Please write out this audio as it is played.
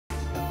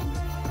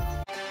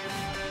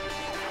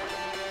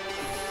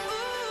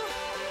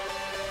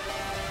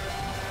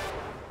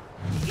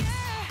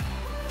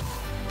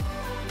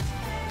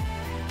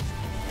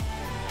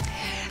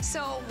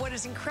So what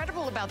is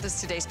incredible about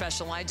this Today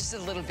Special, I just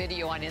did a little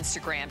video on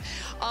Instagram.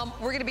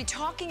 We're gonna be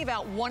talking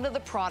about one of the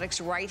products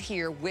right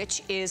here,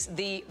 which is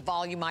the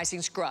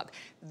volumizing scrub.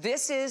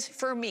 This is,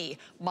 for me,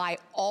 my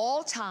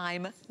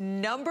all-time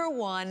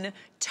 #1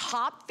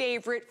 top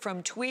favorite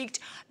from Tweaked.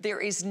 There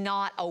is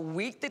not a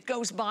week that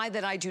goes by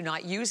that I do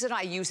not use it.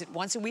 I use it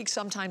once a week,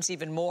 sometimes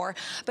even more.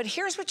 But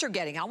here's what you're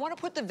getting. I want to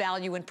put the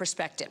value in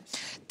perspective.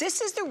 This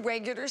is the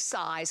regular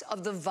size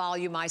of the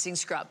volumizing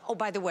scrub. Oh,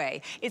 by the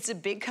way, it's a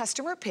big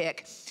customer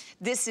pick.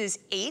 This is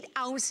 8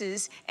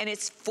 ounces and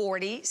it's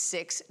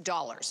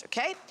 $46,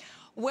 okay?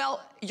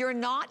 Well, you're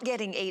not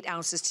getting 8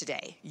 ounces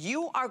today.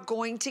 You are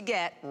going to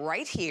get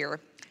right here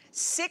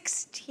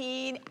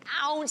 16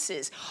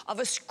 ounces of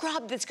a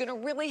scrub that's gonna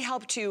really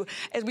help to,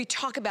 as we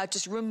talk about,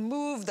 just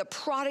remove the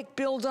product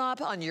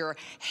buildup on your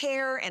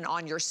hair and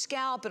on your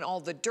scalp and all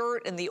the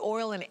dirt and the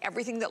oil and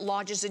everything that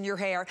lodges in your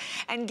hair,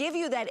 and give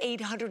you that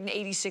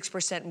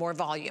 886% more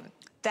volume.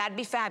 That'd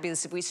be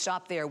fabulous if we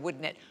stopped there,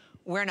 wouldn't it?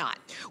 We're not.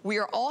 We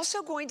are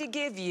also going to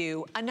give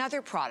you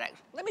another product.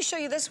 Let me show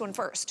you this one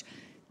first.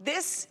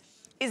 This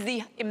is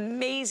the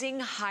amazing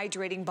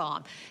hydrating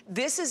balm.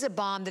 This is a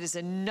balm that is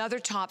another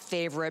top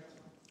favorite,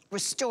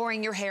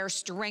 restoring your hair,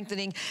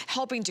 strengthening,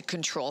 helping to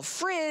control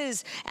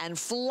frizz and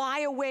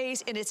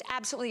flyaways, and it's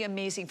absolutely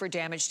amazing for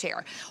damaged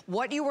hair.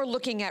 What you are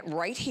looking at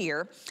right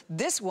here,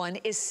 this one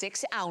is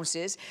 6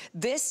 ounces.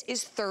 This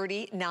is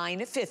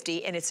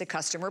 $39.50, and it's a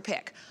customer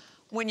pick.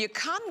 When you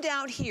come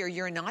down here,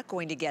 you're not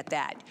going to get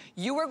that.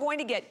 You are going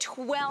to get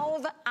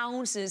 12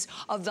 ounces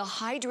of the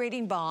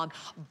hydrating balm.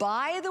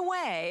 By the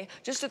way,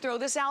 just to throw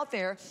this out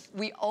there,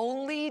 we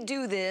only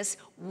do this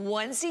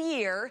once a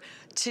year.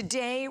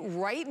 Today,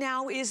 right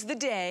now, is the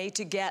day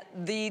to get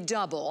the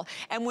double.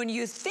 And when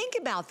you think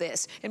about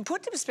this, and put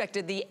into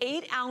perspective, the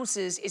 8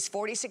 ounces is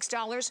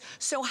 $46.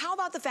 So how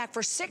about the fact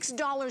for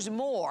 $6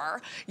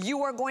 more,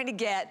 you are going to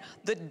get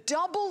the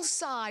double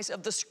size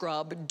of the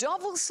scrub,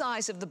 double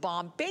size of the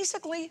balm,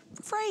 basically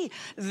free.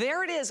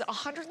 There it is,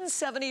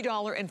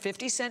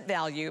 $170.50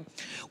 value.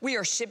 We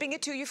are shipping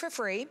it to you for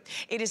free.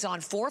 It is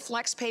on 4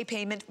 flex pay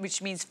payment,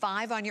 which means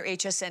 5 on your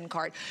HSN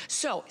card.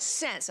 So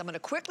since I'm gonna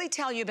quickly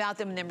tell you about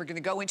them, and then we're gonna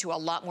go into a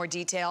lot more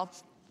detail.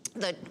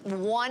 The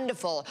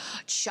wonderful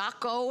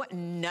Choco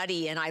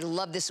Nutty, and I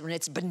love this one.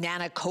 It's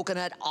banana,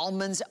 coconut,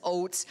 almonds,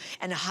 oats,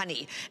 and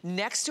honey.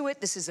 Next to it,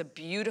 this is a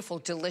beautiful,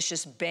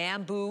 delicious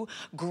bamboo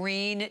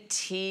green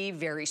tea,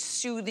 very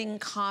soothing,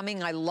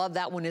 calming. I love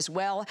that one as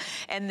well.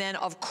 And then,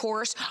 of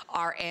course,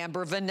 our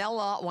amber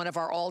vanilla, one of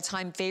our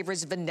all-time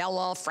favorites,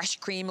 vanilla, fresh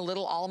cream, a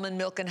little almond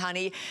milk and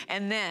honey.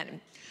 And then,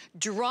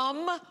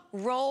 drum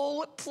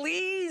roll,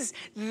 please.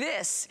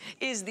 This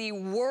is the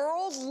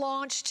world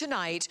launch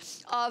tonight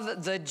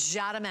of the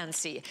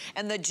Jatamansi.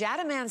 And the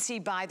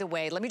Jatamansi, by the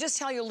way, let me just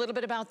tell you a little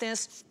bit about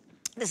this.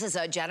 This is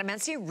a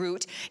Jatamansi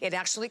root. It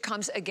actually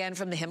comes again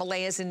from the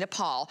Himalayas in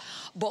Nepal.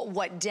 But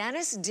what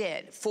Dennis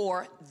did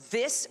for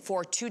this,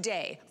 for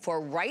today,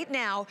 for right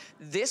now,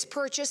 this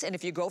purchase, and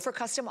if you go for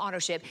custom auto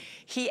ship,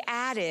 he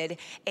added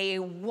a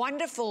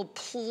wonderful,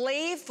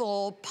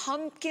 playful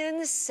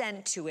pumpkin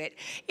scent to it.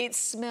 It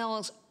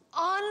smells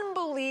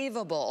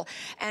unbelievable.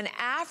 And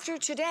after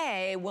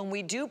today, when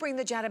we do bring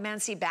the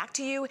Jatamansi back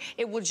to you,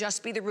 it will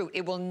just be the root.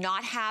 It will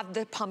not have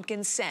the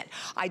pumpkin scent.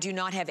 I do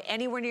not have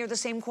anywhere near the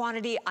same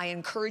quantity. I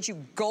encourage you,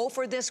 go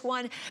for this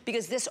one,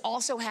 because this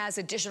also has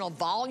additional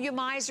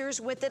volumizers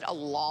with it,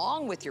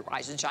 along with your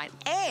Rise and Shine.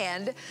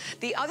 And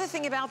the other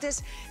thing about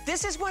this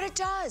is what it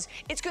does.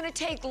 It's gonna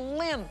take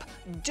limp,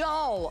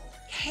 dull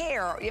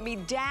hair, I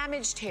mean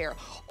damaged hair,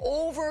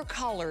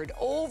 over-colored,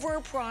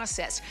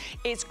 over-processed.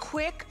 It's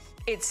quick,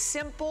 it's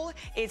simple,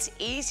 it's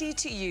easy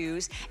to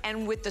use,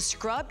 and with the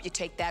scrub, you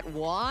take that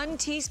 1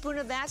 teaspoon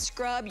of that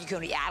scrub, you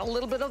can add a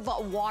little bit of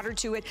water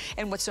to it,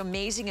 and what's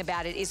amazing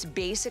about it is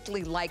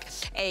basically like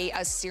a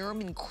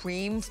serum and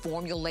cream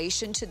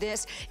formulation to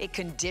this. It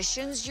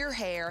conditions your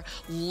hair.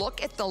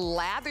 Look at the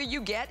lather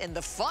you get and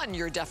the fun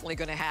you're definitely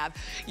gonna have.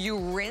 You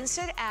rinse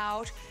it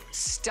out,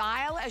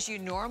 style as you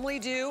normally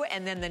do,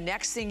 and then the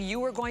next thing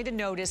you are going to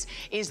notice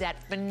is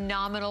that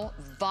phenomenal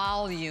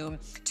volume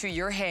to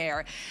your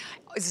hair.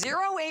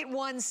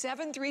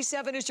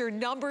 081737 is your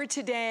number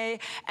today,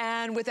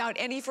 and without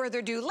any further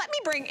ado, let me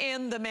bring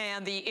in the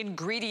man, the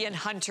ingredient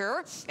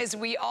hunter, as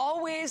we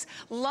always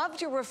love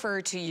to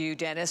refer to you,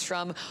 Dennis,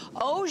 from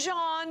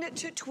Ojan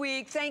to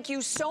Tweak. Thank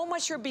you so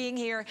much for being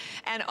here.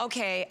 And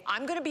okay,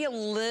 I'm gonna be a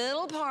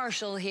little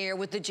partial here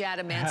with the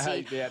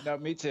Jatamansi. Yeah, no,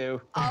 me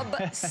too.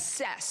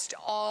 Obsessed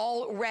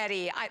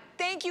already.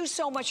 Thank you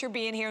so much for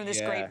being here in this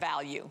great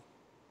value.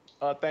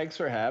 Thanks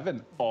for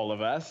having all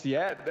of us.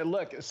 Yeah,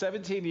 look,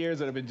 17 years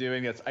that I've been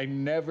doing this, I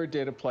never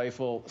did a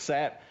playful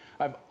set.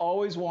 I've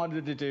always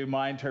wanted to do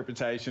my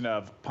interpretation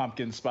of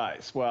pumpkin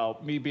spice. Well,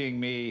 me being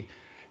me,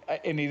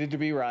 it needed to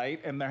be right,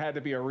 and there had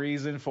to be a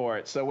reason for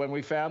it. So when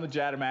we found the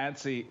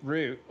Jatamansi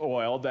root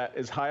oil that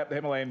is high up the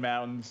Himalayan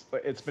mountains,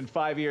 it's been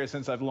 5 years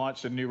since I've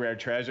launched a new rare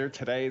treasure.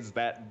 Today's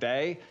that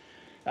day.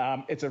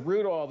 It's a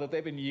root oil that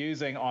they've been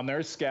using on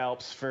their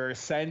scalps for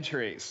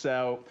centuries.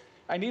 So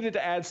I needed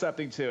to add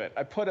something to it.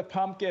 I put a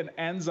pumpkin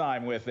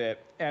enzyme with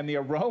it, and the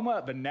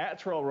aroma, the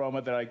natural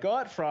aroma that I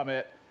got from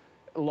it,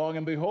 long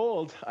and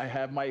behold, I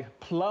have my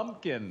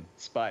plumpkin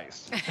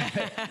spice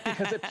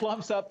because it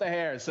plumps up the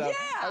hair. So yeah.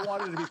 I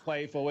wanted to be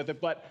playful with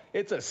it, but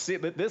it's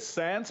this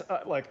scent,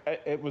 like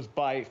it was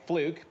by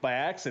fluke, by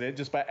accident,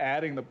 just by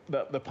adding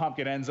the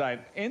pumpkin enzyme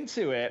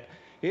into it.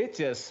 It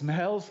just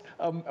smells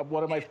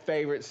one of my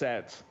favorite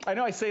scents. I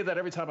know I say that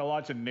every time I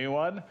launch a new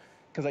one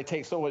because I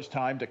take so much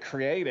time to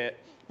create it,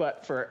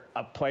 but for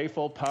a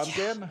playful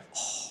pumpkin,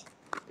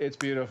 it's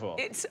beautiful.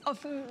 It's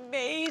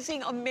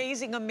amazing,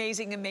 amazing,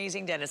 amazing,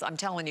 amazing, Dennis. I'm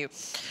telling you,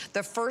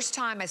 the first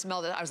time I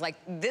smelled it, I was like,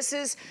 this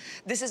is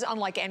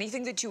unlike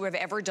anything that you have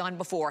ever done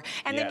before.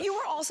 And then you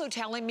were also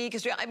telling me,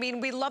 because I mean,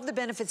 we love the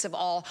benefits of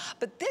all,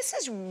 but this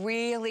is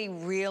really,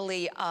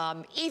 really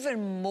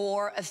even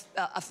more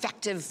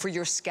effective for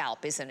your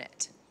scalp, isn't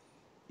it?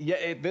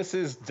 Yeah, this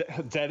is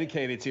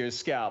dedicated to your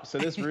scalp. So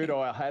this root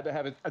oil had to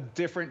have a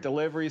different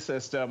delivery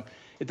system.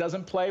 It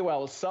doesn't play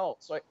well with salt.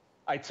 So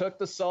I took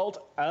the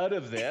salt out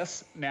of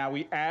this. Now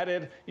we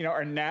added,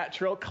 our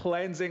natural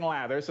cleansing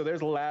lather. So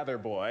there's Lather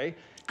Boy.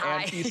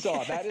 And you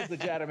saw, that is the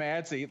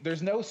Jatamancy.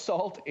 There's no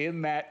salt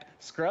in that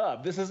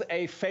scrub. This is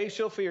a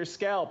facial for your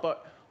scalp.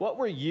 But what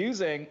we're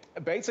using,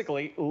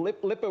 basically,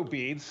 lipo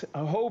beads,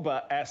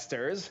 jojoba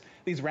esters,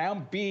 these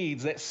round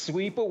beads that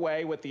sweep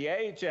away with the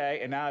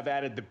AHA. And now I've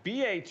added the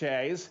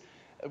BHAs,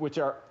 which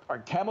are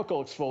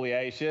chemical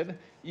exfoliation.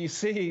 You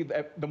see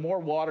that the more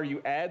water you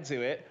add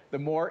to it, the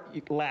more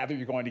lather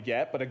you're going to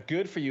get, but a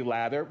good for you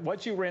lather.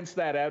 Once you rinse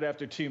that out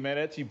after 2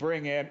 minutes, you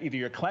bring in either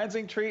your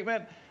cleansing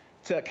treatment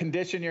to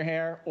condition your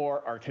hair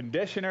or our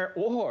conditioner,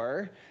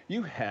 or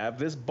you have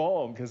this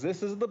balm, because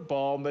this is the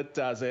balm that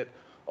does it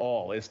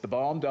all. It's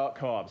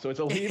thebalm.com. So it's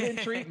a leave-in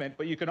treatment,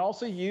 but you can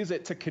also use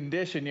it to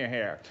condition your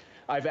hair.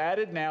 I've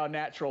added now a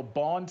natural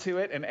bond to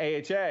it and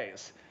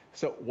AHAs.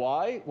 So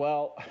why?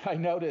 Well, I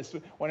noticed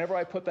whenever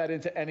I put that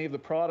into any of the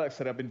products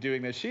that I've been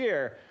doing this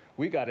year,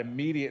 we got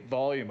immediate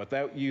volume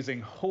without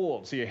using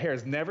hold. So your hair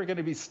is never going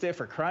to be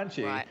stiff or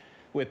crunchy. Right.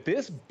 With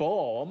this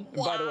balm,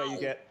 and by the way, you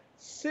get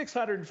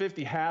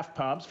 650 half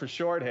pumps for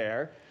short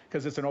hair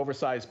because it's an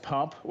oversized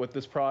pump with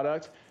this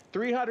product.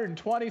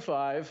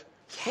 325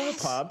 full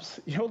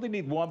pumps. You only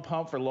need 1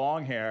 pump for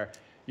long hair.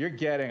 You're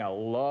getting a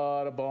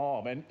lot of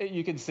balm, and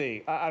you can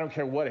see, I don't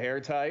care what hair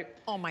type.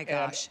 Oh my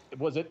gosh. It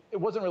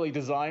wasn't really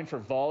designed for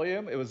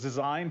volume. It was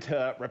designed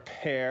to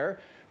repair,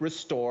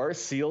 restore,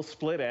 seal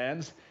split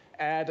ends,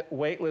 add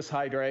weightless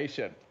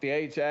hydration. The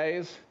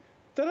AHAs,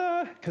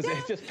 ta-da, because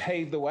it just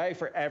paved the way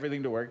for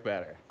everything to work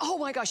better. Oh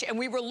my gosh, and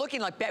we were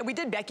looking like, we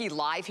did Becky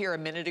live here a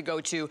minute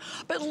ago too,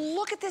 but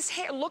look at this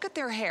hair, look at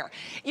their hair.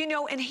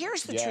 And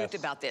here's the truth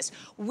about this.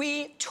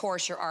 We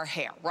torture our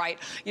hair, right?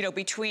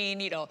 Between,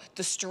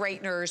 the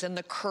straighteners and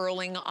the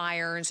curling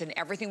irons and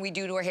everything we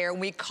do to our hair,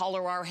 and we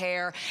color our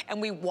hair, and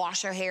we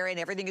wash our hair, and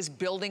everything is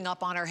building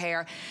up on our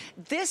hair.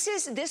 This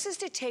is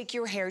to take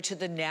your hair to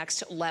the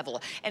next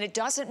level. And it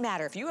doesn't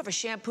matter if you have a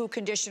shampoo,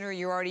 conditioner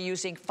you're already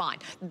using, fine.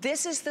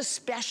 This is the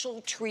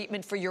special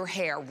treatment for your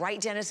hair,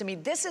 right, Dennis? I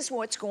mean, this is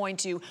what's going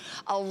to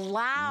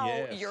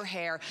allow your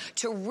hair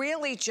to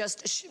really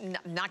just,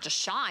 not just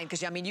shine,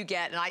 because I mean, you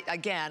get, and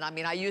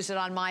I use it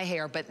on my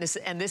hair, but this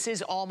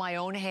is all my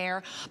own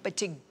hair, but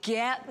to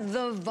get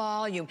the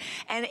volume.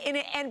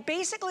 And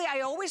basically,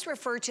 I always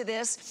refer to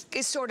this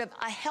as sort of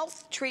a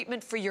health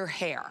treatment for your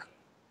hair.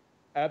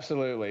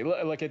 Absolutely.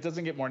 Look, it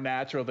doesn't get more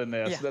natural than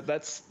this. Yeah.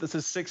 This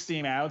is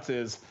 16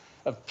 ounces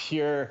of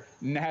pure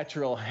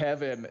natural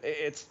heaven.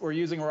 We're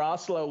using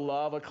Rosslow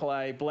lava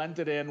clay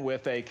blended in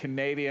with a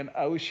Canadian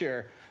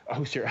ocean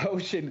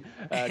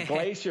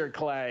glacier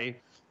clay.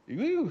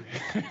 Woo.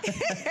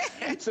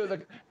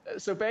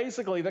 So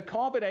basically, the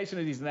combination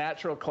of these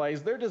natural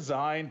clays, they're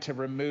designed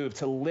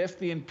to lift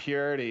the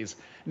impurities.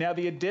 Now,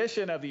 the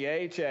addition of the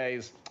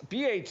AHAs,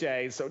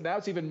 BHAs, so now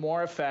it's even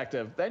more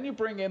effective. Then you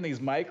bring in these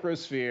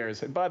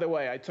microspheres. And by the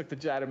way, I took the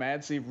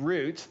Jatamancy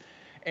root,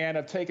 and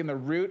I've taken the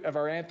root of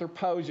our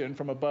anthropogen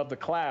from above the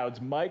clouds,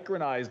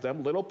 micronized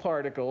them, little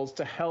particles,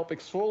 to help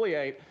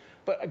exfoliate.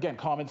 But again,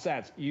 common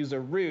sense, use a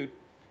root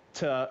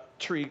to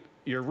treat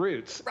your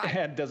roots. Right.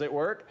 And does it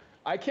work?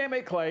 I can't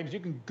make claims. You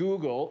can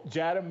Google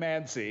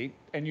Jatamancy,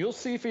 and you'll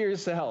see for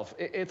yourself.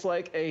 It's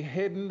like a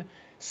hidden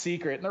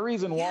secret. And the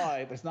reason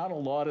why, there's not a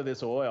lot of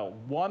this oil.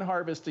 1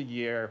 harvest a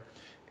year.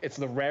 It's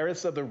the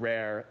rarest of the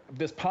rare.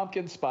 This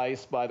pumpkin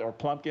spice, by the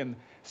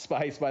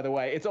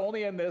way, it's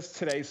only in this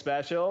today's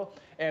special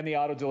and the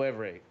auto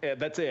delivery.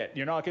 That's it.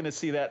 You're not going to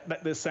see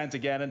this scent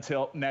again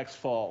until next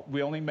fall.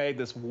 We only made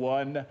this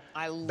one batch.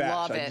 I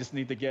love it. I just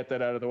need to get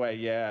that out of the way.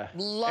 Yeah.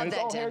 Love and it's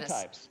that, all Dennis.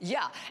 Hair types.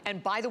 Yeah.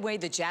 And by the way,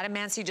 the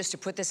Jatamancy, just to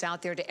put this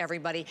out there to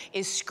everybody,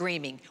 is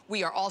screaming.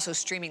 We are also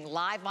streaming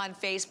live on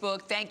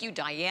Facebook. Thank you.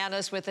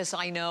 Diana's with us,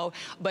 I know.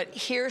 But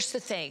here's the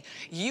thing.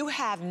 You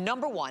have,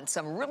 number one,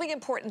 some really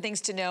important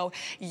things to know. know,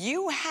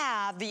 you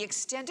have the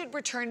extended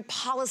return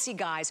policy,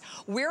 guys.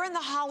 We're in the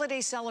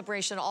holiday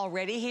celebration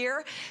already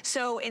here.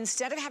 So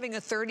instead of having a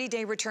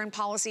 30-day return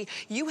policy,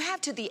 you have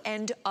to the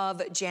end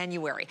of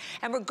January.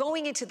 And we're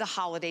going into the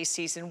holiday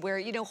season where,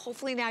 you know,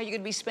 hopefully now you're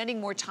gonna be spending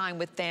more time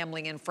with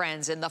family and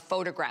friends and the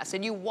photographs,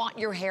 and you want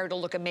your hair to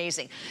look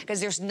amazing, because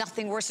there's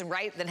nothing worse than,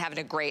 right, than having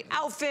a great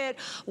outfit,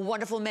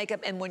 wonderful makeup,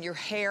 and when your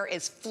hair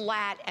is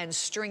flat and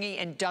stringy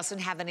and doesn't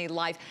have any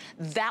life,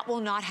 that will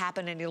not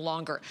happen any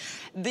longer.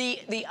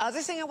 The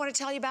other thing I want to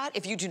tell you about,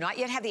 if you do not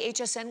yet have the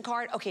HSN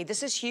card, okay,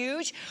 this is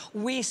huge.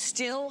 We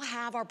still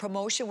have our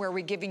promotion where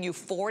we're giving you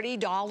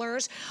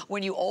 $40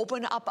 when you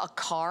open up a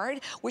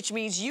card, which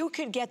means you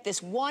could get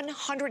this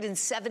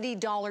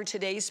 $170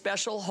 today's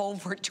special home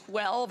for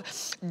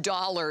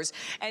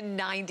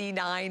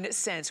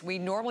 $12.99. We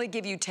normally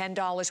give you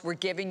 $10. We're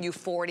giving you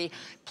 $40.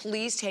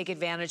 Please take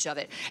advantage of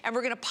it. And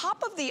we're going to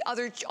pop up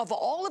of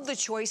all of the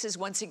choices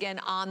once again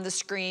on the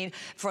screen,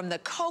 from the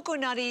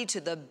coconutty to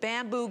the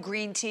bamboo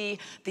green tea,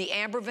 the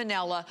amber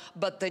vanilla,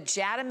 but the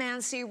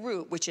Jatamancy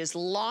root, which is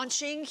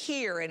launching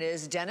here, and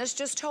as Dennis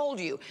just told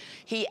you,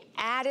 he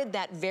added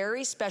that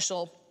very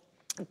special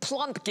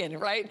plumpkin,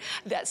 right?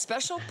 That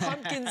special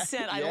pumpkin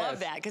scent. I love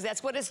that, because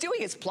that's what it's doing.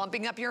 It's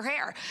plumping up your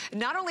hair.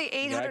 Not only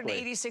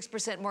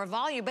 886% more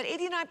volume, but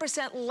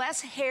 89%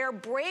 less hair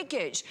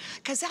breakage,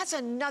 because that's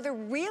another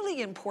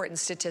really important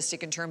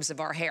statistic in terms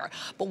of our hair.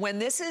 But when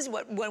this is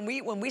when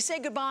we say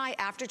goodbye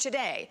after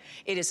today,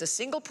 it is a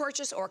single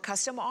purchase or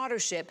custom auto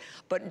ship,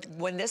 but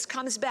when this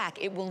comes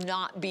back, it will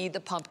not be the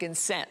pumpkin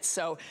scent.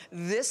 So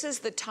this is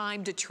the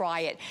time to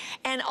try it.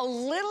 And a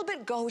little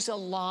bit goes a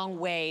long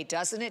way,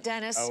 doesn't it,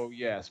 Dennis? Oh,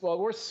 yes. Well,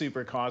 we're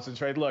super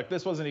concentrated. Look,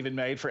 this wasn't even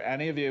made for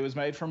any of you. It was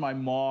made for my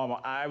mom.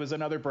 I was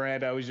another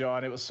brand I was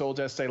on. It was sold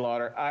to Estee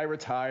Lauder. I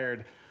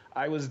retired.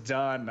 I was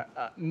done.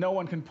 No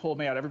one can pull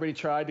me out. Everybody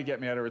tried to get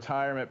me out of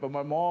retirement. But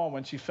my mom,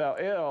 when she fell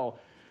ill,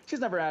 she's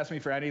never asked me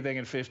for anything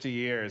in 50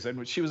 years.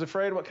 And she was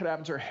afraid of what could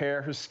happen to her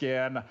hair, her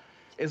skin.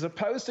 As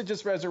opposed to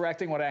just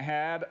resurrecting what I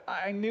had,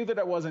 I knew that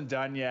I wasn't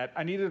done yet.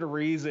 I needed a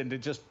reason to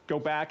just go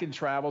back and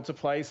travel to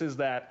places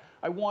that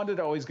I wanted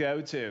to always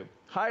go to.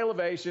 High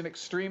elevation,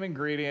 extreme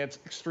ingredients,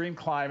 extreme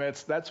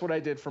climates. That's what I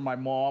did for my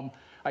mom.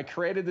 I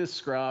created this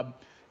scrub.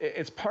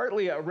 It's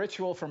partly a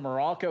ritual from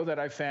Morocco that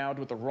I found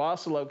with the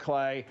Rossolo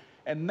clay.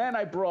 And then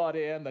I brought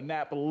in the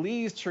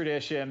Nepalese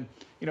tradition,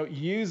 you know,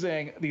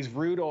 using these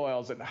root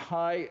oils and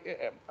high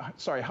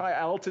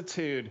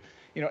altitude,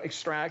 you know,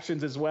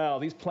 extractions as well.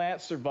 These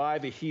plants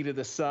survive the heat of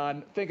the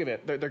sun. Think of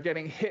it. They're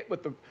getting hit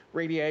with the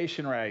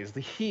radiation rays, the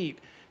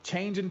heat,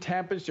 change in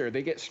temperature.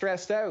 They get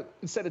stressed out.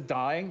 Instead of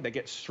dying, they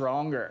get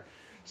stronger.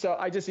 So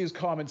I just use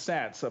common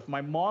sense. So if my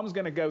mom's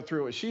going to go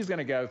through what she's going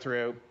to go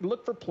through,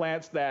 look for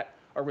plants that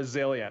are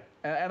resilient.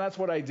 And that's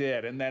what I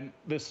did. And then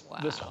this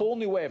whole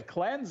new way of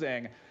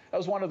cleansing, I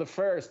was one of the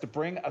first to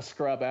bring a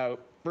scrub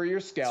out for your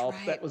scalp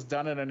that was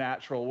done in a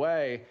natural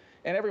way.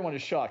 And everyone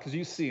is shocked, because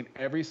you've seen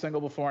every single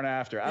before and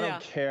after. I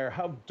don't care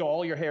how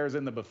dull your hair is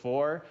in the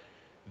before.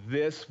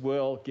 This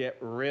will get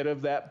rid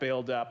of that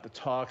buildup, the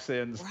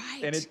toxins.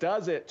 And it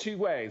does it two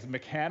ways,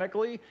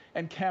 mechanically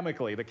and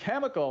chemically. The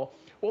chemical,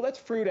 well, that's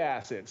fruit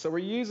acid. So we're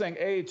using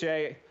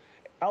AHA,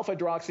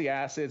 alpha-hydroxy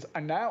acids.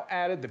 I now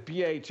added the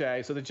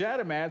BHA. So the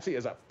Jatamancy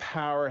is a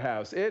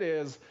powerhouse. It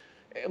is,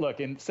 look,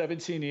 in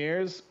 17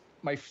 years,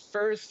 my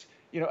first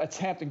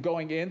attempt in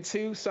going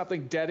into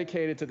something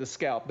dedicated to the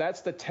scalp. That's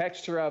the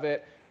texture of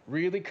it.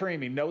 Really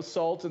creamy, no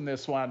salt in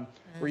this one.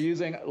 We're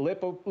using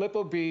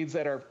lipo beads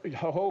that are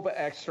jojoba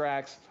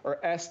extracts or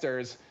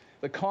esters.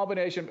 The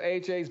combination of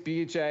AHAs,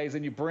 BHAs,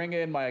 and you bring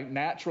in my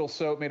natural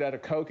soap made out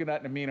of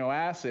coconut and amino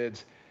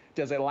acids.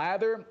 Does it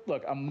lather?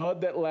 Look, a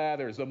mud that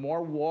lathers. The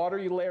more water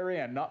you layer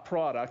in, not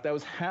product, that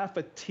was half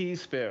a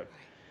teaspoon.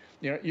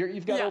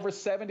 You've got over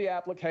 70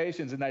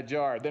 applications in that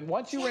jar. Then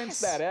once you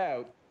rinse that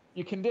out,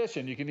 you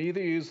condition. You can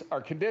either use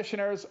our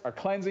conditioners, our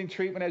cleansing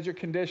treatment as your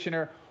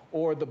conditioner,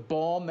 or the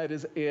balm that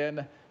is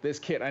in this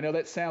kit. I know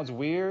that sounds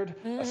weird,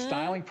 a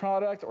styling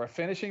product or a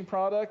finishing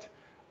product.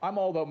 I'm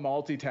all about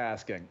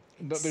multitasking.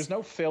 There's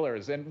no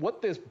fillers. And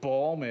what this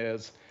balm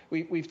is,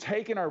 we've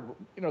taken our,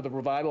 the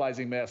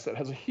revitalizing mist that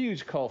has a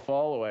huge cult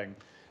following.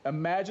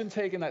 Imagine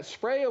taking that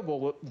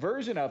sprayable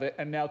version of it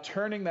and now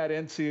turning that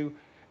into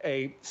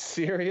a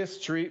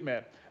serious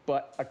treatment,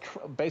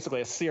 but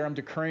basically a serum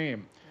to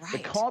cream. The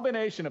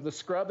combination of the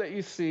scrub that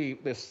you see,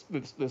 this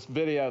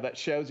video that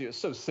shows you, is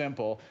so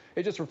simple.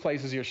 It just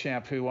replaces your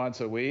shampoo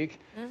once a week.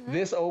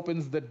 This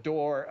opens the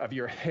door of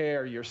your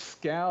hair, your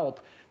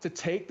scalp, to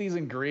take these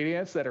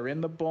ingredients that are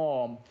in the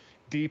balm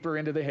deeper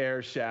into the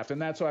hair shaft.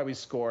 And that's why we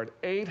scored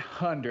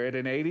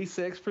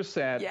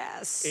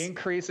 886%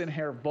 increase in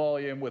hair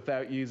volume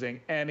without using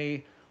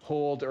any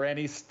hold or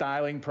any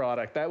styling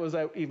product. That was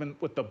out even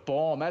with the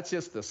balm. That's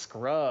just the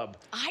scrub.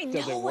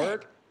 Does it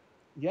work?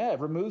 Yeah, it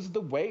removes the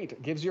weight.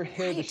 It gives your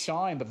hair the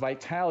shine, the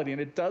vitality.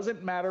 And it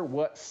doesn't matter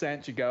what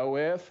scent you go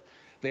with.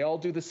 They all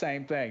do the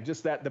same thing.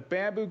 Just that the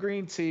bamboo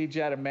green tea,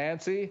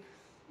 Jatamancy,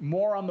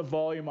 more on the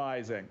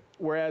volumizing,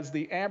 whereas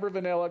the amber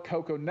vanilla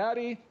cocoa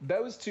nutty,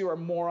 those two are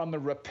more on the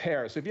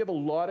repair. So if you have a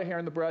lot of hair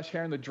in the brush,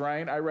 hair in the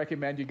drain, I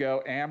recommend you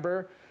go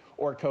amber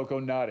or cocoa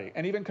nutty.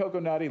 And even cocoa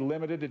nutty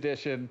limited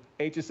edition,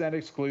 HSN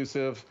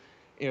exclusive.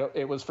 You know,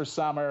 it was for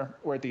summer.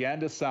 We're at the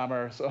end of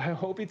summer, so I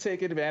hope you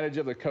take advantage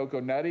of the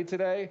cocoa nutty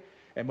today,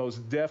 and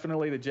most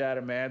definitely the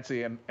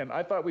Jadamancy. And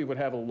I thought we would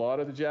have a lot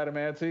of the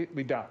Jadamancy.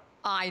 We don't.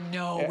 I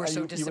know, we're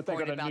so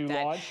disappointed about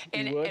that.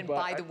 And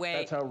by the way,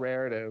 that's how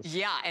rare it is.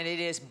 Yeah, and it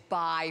is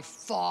by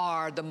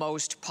far the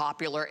most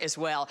popular as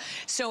well.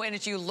 So, and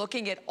as you're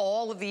looking at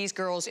all of these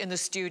girls in the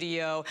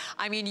studio,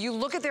 I mean, you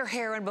look at their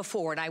hair in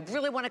before, and I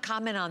really want to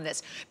comment on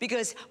this,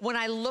 because when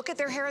I look at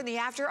their hair in the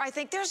after, I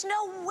think there's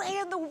no way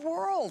in the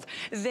world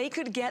they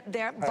could get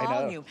that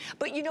volume.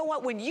 But you know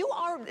what, when you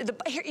are,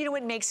 you know,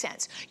 it makes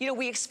sense. You know,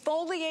 we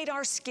exfoliate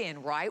our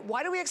skin, right?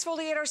 Why do we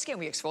exfoliate our skin?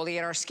 We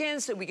exfoliate our skin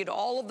so that we get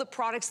all of the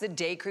products, the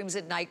day creams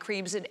and night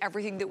creams and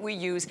everything that we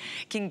use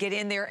can get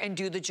in there and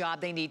do the job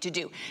they need to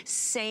do.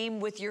 Same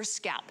with your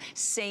scalp,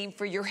 same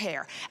for your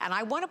hair. And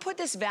I want to put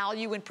this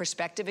value in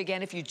perspective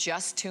again if you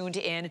just tuned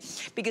in,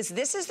 because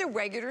this is the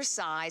regular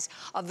size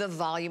of the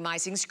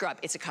volumizing scrub.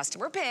 It's a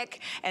customer pick,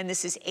 and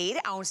this is 8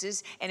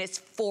 ounces, and it's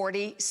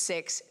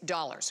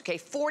 $46. Okay,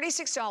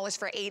 $46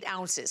 for 8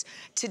 ounces.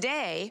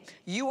 Today,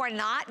 you are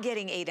not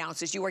getting 8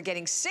 ounces, you are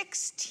getting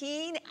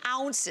 16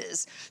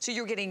 ounces. So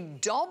you're getting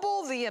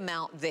double the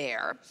amount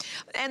there.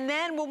 And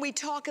then when we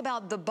talk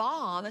about the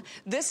balm,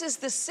 this is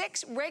the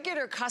 6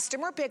 regular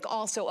customer pick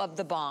also of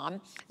the balm.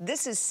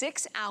 This is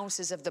 6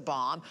 ounces of the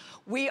balm.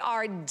 We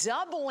are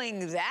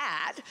doubling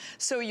that.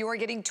 So you are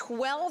getting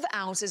 12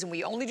 ounces, and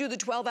we only do the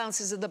 12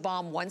 ounces of the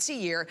balm once a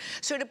year.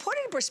 So to put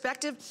it in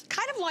perspective,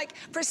 kind of like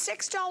for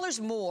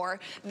 $6 more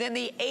than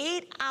the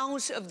 8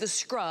 ounce of the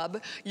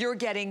scrub, you're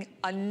getting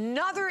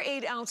another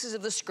 8 ounces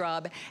of the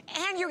scrub,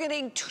 and you're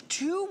getting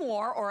 2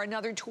 more or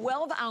another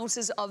 12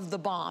 ounces of the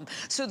balm.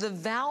 So the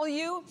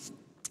value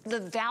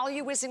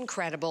is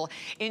incredible,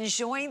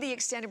 enjoying the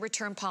extended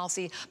return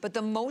policy, but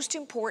the most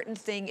important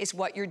thing is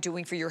what you're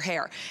doing for your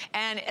hair.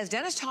 And as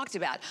Dennis talked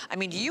about, I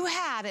mean, you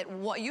have it,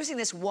 using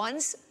this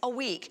once a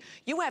week,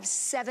 you have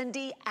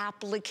 70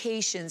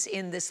 applications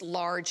in this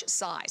large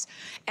size.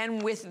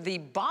 And with the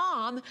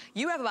balm,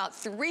 you have about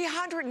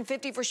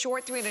 350 for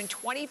short,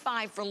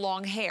 325 for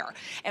long hair.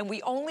 And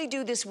we only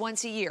do this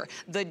once a year.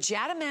 The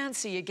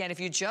Jadamancy, again, if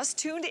you just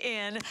tuned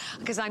in,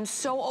 because I'm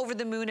so over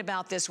the moon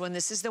about this one,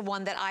 this is the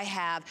one that I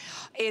have.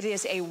 It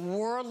is a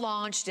world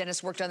launch.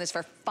 Dennis worked on this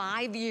for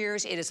 5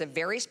 years. It is a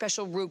very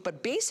special root,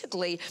 but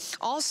basically,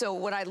 also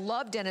what I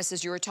love, Dennis,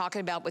 as you were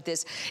talking about with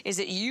this, is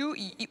that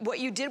what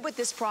you did with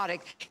this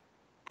product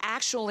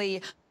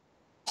actually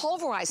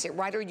pulverize it,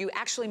 right? Or you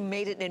actually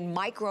made it in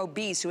micro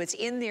beads, so it's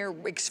in there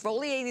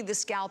exfoliating the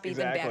scalp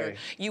even better.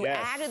 You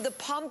added the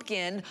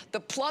plumpkin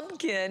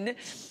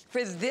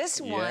for this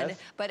one,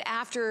 but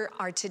after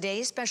our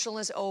today's special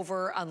is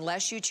over,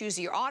 unless you choose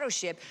your auto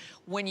ship,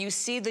 when you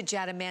see the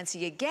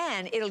Jadamancy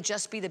again, it'll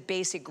just be the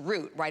basic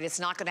root, right? It's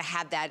not gonna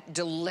have that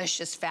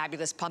delicious,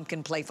 fabulous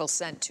pumpkin playful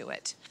scent to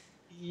it.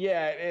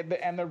 Yeah,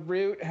 and the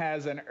root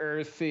has an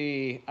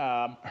earthy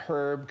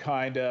herb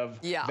kind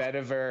of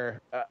vetiver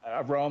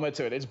aroma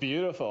to it. It's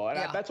beautiful. And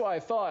that's why I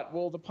thought,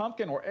 well, the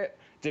pumpkin,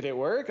 did it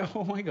work?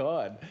 Oh my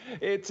God.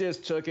 It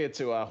just took it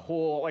to a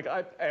whole, like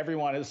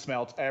everyone has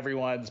smelt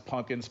everyone's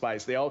pumpkin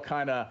spice. They all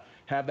kind of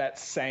have that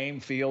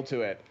same feel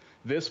to it.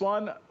 This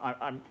one,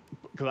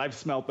 because I've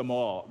smelt them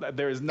all.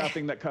 There is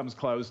nothing that comes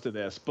close to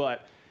this,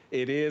 but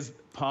it is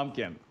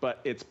pumpkin,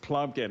 but it's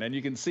plumpkin. And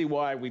you can see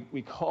why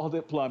we called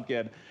it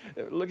plumpkin.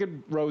 Look at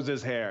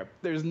Rose's hair.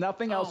 There's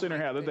nothing else in her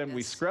hair other than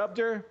we scrubbed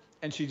her,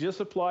 and she just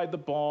applied the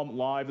balm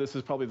live. This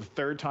is probably the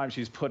 3rd time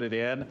she's put it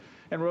in.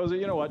 And Rosa,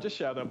 you know what? Just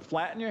show them.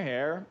 Flatten your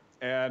hair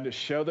and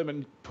show them,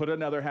 and put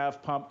another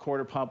half pump,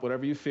 quarter pump,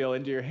 whatever you feel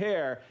into your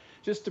hair,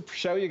 just to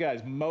show you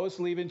guys, most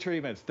leave-in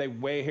treatments, they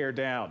weigh hair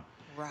down.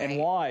 Right. And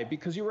why?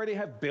 Because you already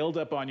have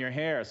buildup on your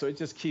hair, so it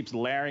just keeps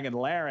layering and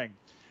layering.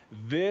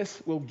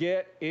 This will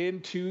get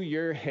into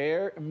your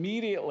hair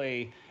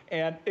immediately,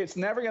 and it's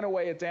never going to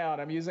weigh it down.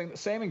 I'm using the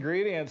same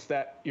ingredients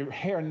that your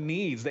hair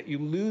needs, that you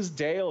lose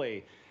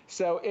daily.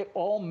 So it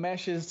all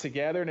meshes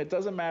together, and it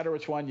doesn't matter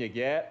which one you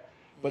get,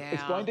 but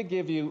it's going to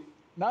give you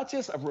not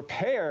just a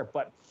repair,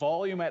 but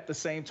volume at the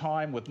same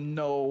time with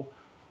no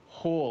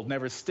hold.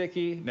 Never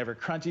sticky, never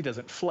crunchy,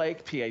 doesn't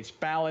flake, pH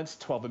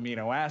balanced, 12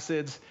 amino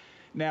acids.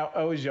 Now,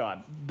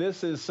 Ojan,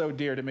 this is so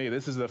dear to me.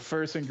 This is the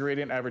first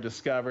ingredient I ever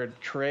discovered,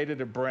 created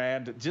a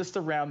brand just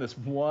around this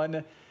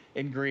one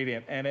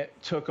ingredient, and it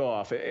took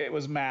off. It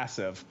was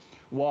massive.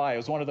 Why? It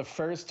was one of the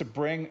first to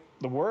bring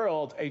the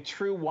world a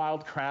true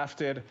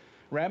wild-crafted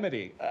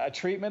remedy, a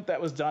treatment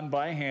that was done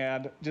by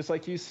hand, just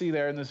like you see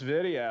there in this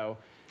video.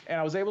 And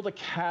I was able to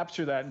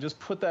capture that and just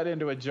put that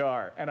into a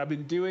jar. And I've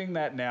been doing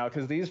that now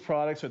because these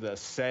products are the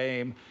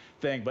same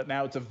thing, but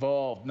now it's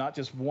evolved, not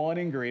just one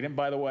ingredient.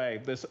 By the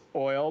way, this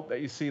oil that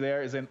you see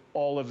there is in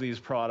all of these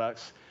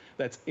products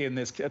that's in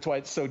this. That's why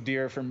it's so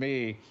dear for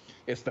me.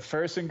 It's the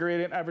first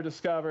ingredient ever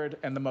discovered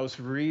and the most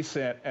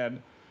recent.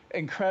 And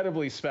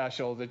incredibly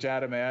special, the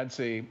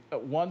Jadamancy.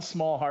 One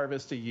small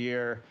harvest a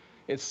year.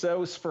 It's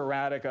so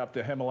sporadic up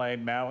the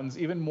Himalayan mountains,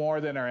 even more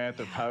than our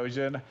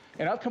anthroposion.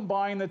 And I've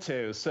combined the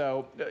two.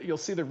 So you'll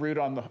see the root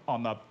on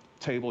the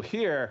table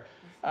here.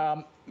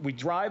 We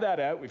dry that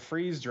out, we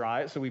freeze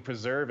dry it, so we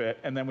preserve it,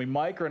 and then we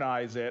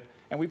micronize it,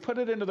 and we put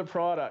it into the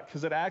product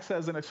because it acts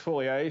as an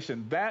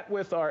exfoliation. That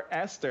with our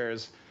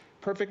esters,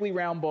 perfectly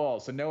round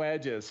balls, so no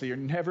edges, so you're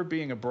never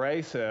being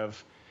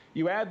abrasive.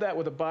 You add that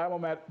with a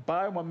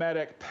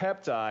biomimetic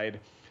peptide.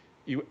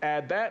 You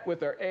add that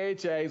with our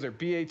AHAs or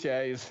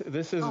BHAs.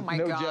 This is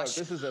no joke.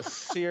 This is a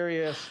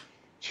serious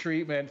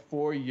treatment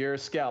for your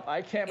scalp.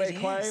 I can't make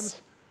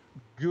claims.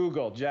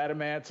 Google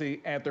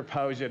Jadamancy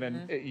anthroposion,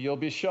 and you'll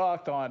be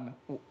shocked on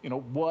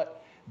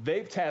what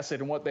they've tested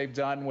and what they've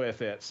done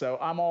with it. So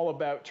I'm all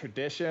about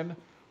tradition,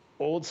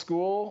 old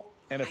school,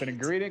 and if an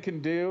ingredient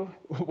can do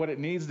what it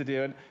needs to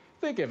do, and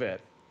think of it,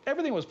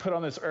 everything was put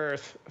on this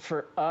earth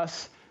for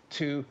us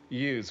to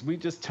use. We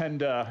just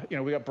tend to,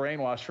 we got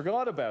brainwashed,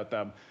 forgot about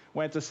them,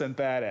 went to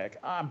synthetic.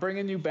 I'm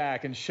bringing you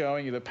back and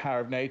showing you the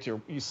power of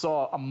nature. You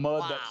saw a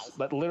mud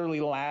that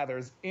literally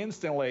lathers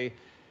instantly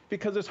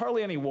because there's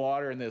hardly any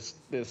water in this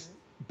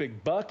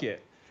big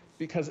bucket,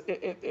 because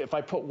if I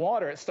put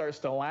water, it starts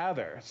to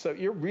lather. So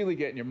you're really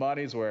getting your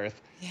money's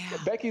worth. Yeah.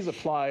 Becky's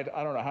applied,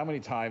 I don't know how many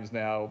times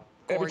now.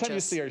 Gorgeous. Every time you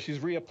see her, she's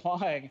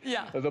reapplying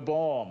the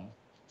balm.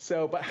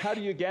 So, but how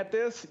do you get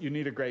this? You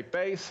need a great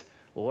base.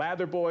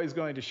 Lather Boy is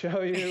going to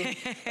show you.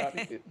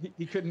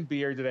 He couldn't be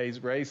here today.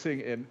 He's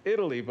racing in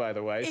Italy, by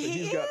the way. So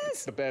he's got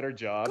the better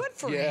job. Good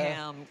for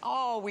him.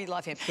 Oh, we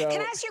love him. So, can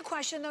I ask you a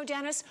question, though,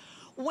 Dennis?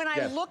 When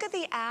I look at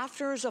the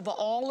afters of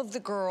all of the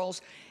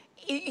girls,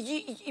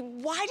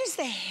 why does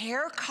the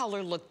hair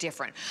color look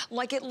different?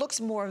 Like it looks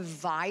more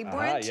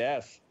vibrant?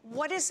 Yes.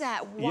 What is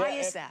that? Why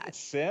is that? It's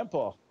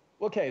simple.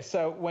 Okay,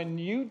 so when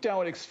you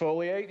don't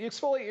exfoliate, you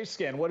exfoliate your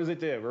skin. What does it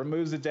do? It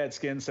removes the dead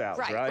skin cells,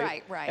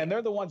 right? Right. And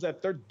they're the ones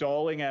that they're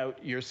dulling out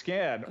your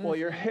skin. Well,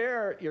 your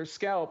hair, your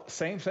scalp,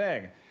 same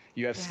thing.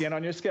 You have skin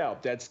on your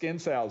scalp, dead skin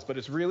cells, but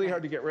it's really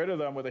hard to get rid of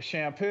them with a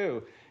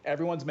shampoo.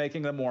 Everyone's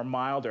making them more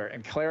milder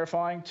and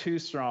clarifying, too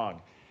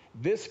strong.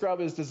 This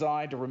scrub is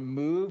designed to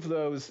remove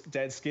those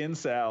dead skin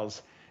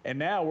cells, and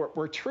now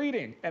we're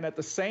treating, and at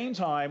the same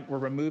time, we're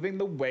removing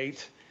the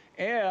weight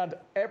and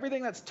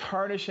everything that's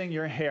tarnishing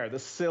your hair, the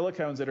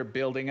silicones that are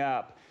building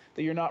up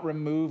that you're not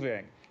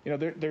removing.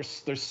 They're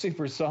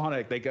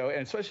supersonic. They go,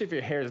 and especially if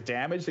your hair is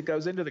damaged, it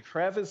goes into the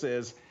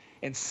crevices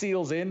and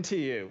seals into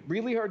you.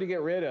 Really hard to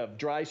get rid of.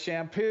 Dry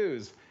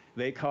shampoos,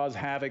 they cause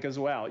havoc as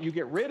well. You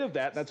get rid of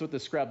that, that's what the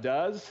scrub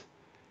does.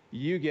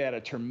 You get a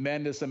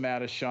tremendous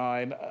amount of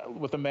shine.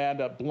 With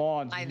Amanda,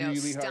 blonde's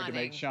really hard to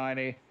make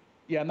shiny.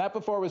 Yeah, and that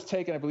before was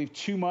taken, I believe,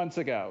 2 months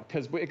ago,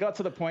 because it got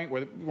to the point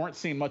where we weren't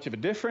seeing much of a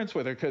difference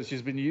with her because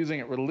she's been using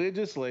it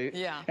religiously.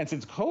 Yeah. And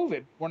since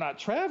COVID, we're not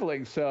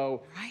traveling,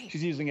 so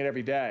she's using it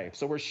every day.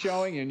 So we're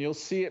showing you, and you'll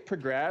see it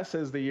progress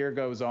as the year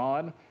goes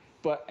on.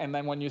 And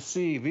then when you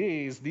see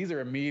these are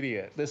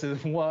immediate. This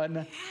is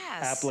one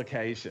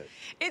application.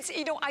 It's,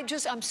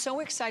 I'm so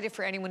excited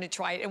for anyone to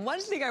try it. And one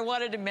thing I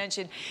wanted to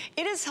mention,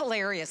 it is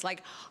hilarious.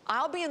 Like,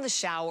 I'll be in the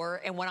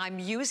shower, and when I'm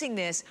using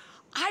this,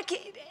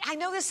 I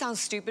know this sounds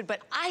stupid,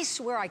 but I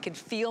swear I can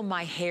feel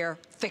my hair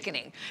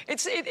thickening.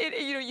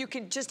 You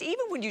can just,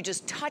 even when you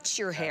just touch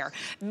your hair,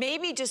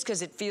 maybe just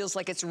because it feels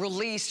like it's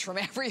released from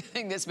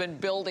everything that's been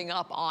building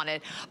up on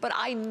it. But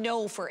I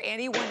know for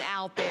anyone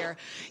out there,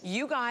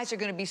 you guys are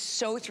going to be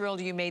so thrilled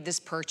you made this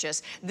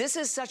purchase. This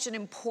is such an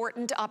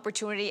important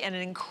opportunity and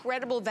an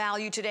incredible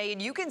value today.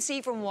 And you can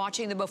see from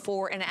watching the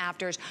before and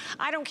afters,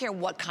 I don't care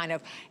what kind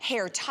of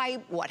hair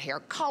type, what hair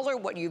color,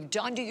 what you've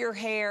done to your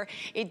hair,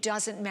 it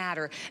doesn't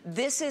matter.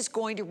 This is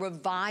going to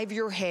revive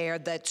your hair,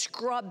 that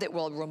scrub that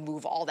will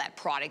remove all that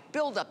product,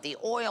 build up the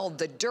oil,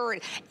 the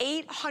dirt,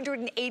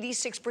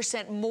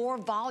 886% more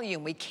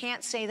volume. We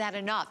can't say that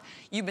enough.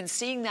 You've been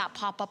seeing that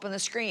pop up on the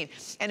screen.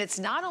 And it's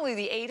not only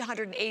the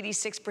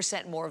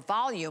 886% more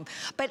volume,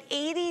 but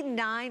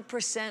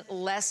 89%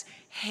 less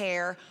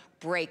hair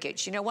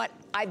breakage. You know what?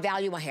 I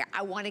value my hair.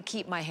 I want to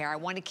keep my hair. I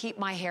want to keep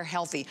my hair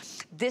healthy.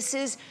 This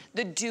is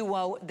the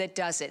duo that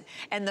does it.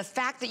 And the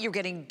fact that you're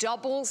getting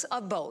doubles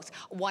of both,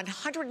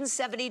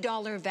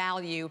 $170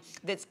 value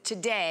that's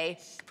today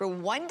for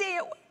 1 day,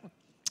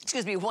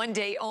 one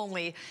day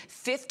only,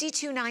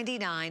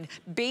 $52.99.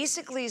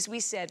 Basically, as we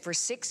said, for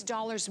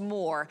 $6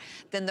 more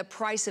than the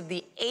price of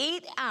the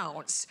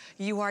 8-ounce,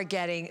 you are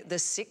getting the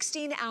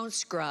 16-ounce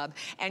scrub,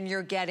 and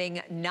you're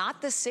getting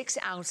not the 6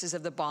 ounces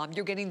of the balm,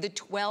 you're getting the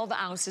 12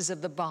 ounces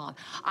of the balm.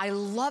 I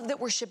love that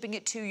we're shipping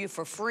it to you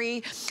for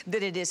free,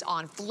 that it is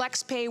on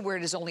FlexPay, where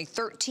it is only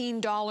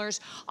 $13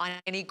 on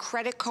any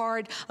credit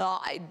card.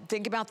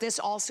 Think about this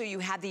also, you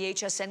have the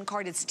HSN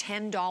card, it's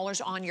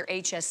 $10 on your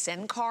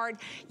HSN card.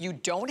 You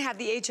don't have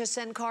the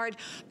HSN card,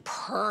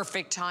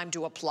 perfect time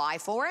to apply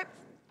for it.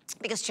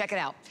 Because check it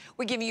out,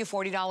 we're giving you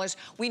 $40.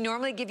 We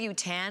normally give you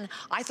 $10.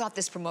 I thought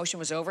this promotion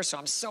was over, so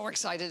I'm so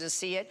excited to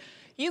see it.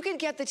 you could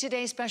get the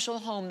Today Special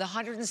home, the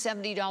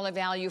 $170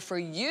 value. For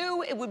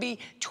you, it would be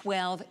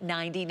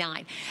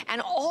 $12.99.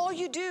 And all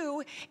you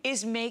do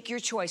is make your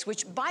choice,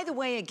 which, by the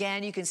way,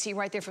 again, you can see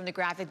right there from the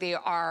graphic, they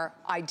are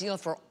ideal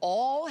for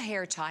all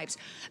hair types.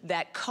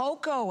 That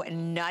cocoa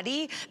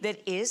nutty,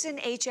 that is an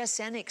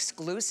HSN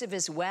exclusive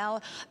as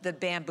well. The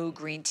bamboo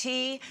green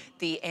tea,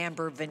 the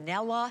amber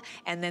vanilla,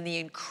 and then the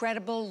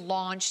incredible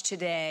launch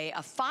today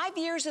of 5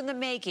 years in the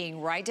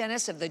making, right,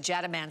 Dennis, of the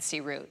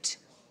Jatamancy root.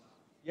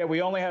 Yeah,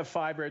 we only have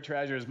 5 rare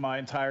treasures my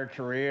entire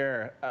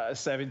career,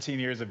 17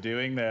 years of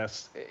doing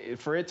this.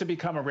 For it to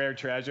become a rare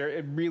treasure,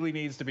 it really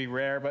needs to be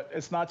rare, but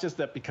it's not just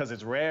that because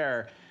it's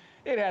rare,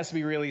 it has to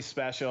be really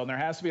special, and there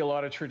has to be a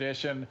lot of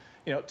tradition,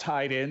 you know,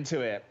 tied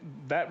into it.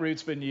 That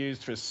root's been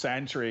used for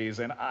centuries,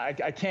 and I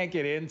can't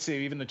get into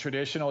even the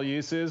traditional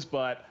uses,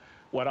 but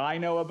what I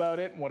know about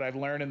it and what I've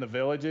learned in the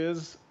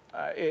villages,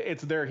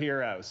 it's their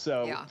hero.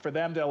 So for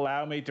them to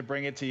allow me to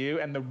bring it to you,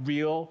 and the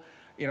real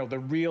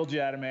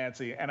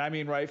Jatamancy, and I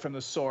mean right from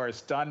the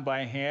source, done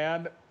by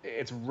hand,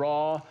 it's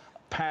raw,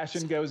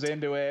 passion goes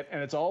into it,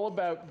 and it's all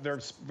about,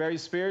 they're very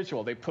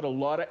spiritual. They put a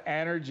lot of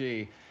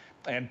energy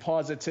and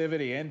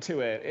positivity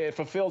into it. It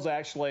fulfills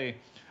actually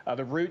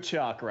the root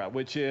chakra,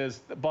 which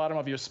is the bottom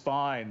of your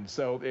spine.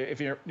 So if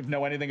you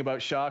know anything about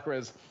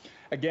chakras,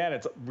 again,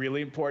 it's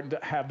really important to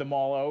have them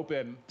all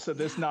open. So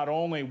this not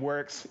only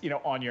works, you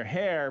know, on your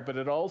hair, but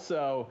it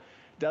also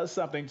does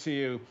something to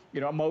you, you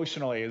know,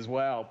 emotionally as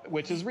well,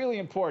 which is really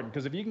important,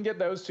 because if you can get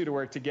those two to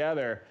work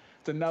together,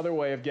 it's another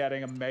way of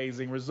getting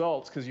amazing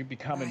results, because you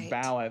become in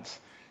balance.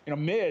 You know,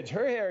 Midge,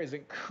 her hair is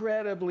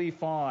incredibly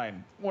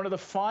fine. One of the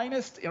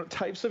finest, you know,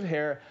 types of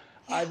hair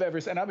I've ever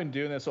seen. And I've been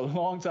doing this a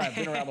long time,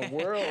 been around the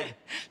world.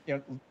 You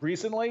know,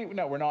 recently,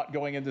 no, we're not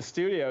going into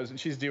studios, and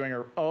she's doing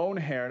her own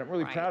hair, and I'm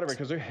really proud of her,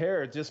 because her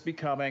hair is just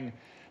becoming,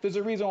 there's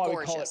a reason why we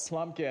call it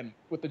plumpkin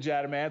with the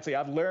Jatamancy.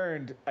 I've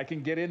learned I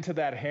can get into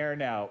that hair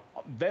now.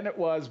 Then it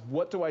was,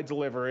 what do I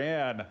deliver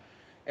in?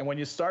 And when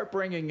you start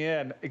bringing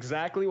in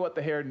exactly what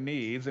the hair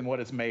needs and what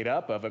it's made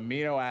up of,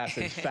 amino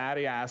acids,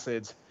 fatty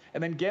acids,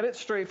 and then get it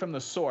straight from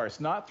the source,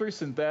 not through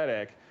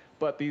synthetic,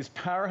 but these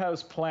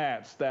powerhouse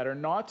plants that are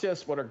not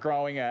just what are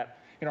growing at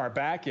in our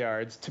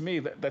backyards. To me,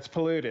 that's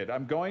polluted.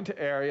 I'm going to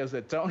areas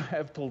that don't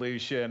have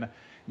pollution,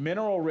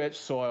 mineral-rich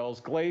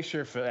soils,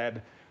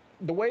 glacier-fed,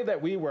 the way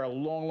that we were a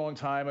long, long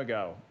time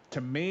ago. To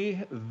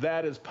me,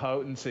 that is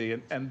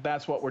potency, and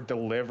that's what we're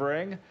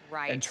delivering,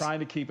 and trying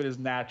to keep it as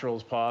natural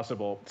as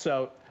possible.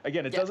 So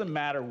again, it doesn't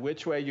matter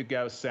which way you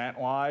go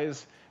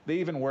scent-wise. They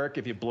even work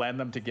if you blend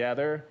them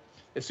together.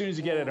 As soon as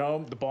you get it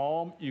home, the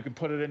balm, you can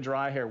put it in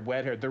dry hair,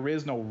 wet hair. There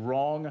is no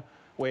wrong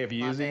way of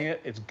using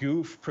it. It's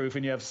goof-proof,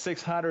 and you have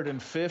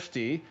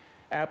 650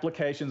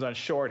 applications on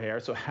short hair,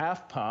 so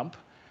half pump,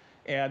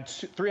 and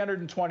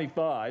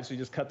 325, so you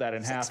just cut that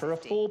in half, for a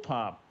full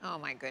pump. Oh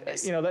my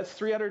goodness. You know, that's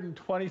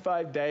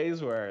 325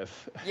 days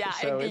worth. Yeah,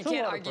 so and you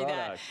can't argue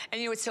that. And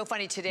you know, it's so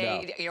funny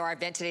today, you know, our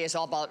event today is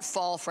all about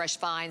fall fresh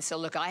finds. So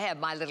look, I have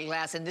my little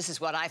glass, and this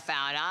is what I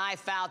found. I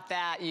found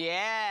that,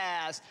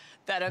 yes,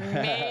 that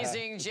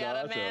amazing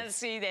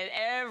Jatamancy that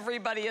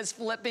everybody is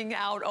flipping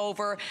out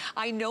over.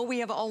 I know we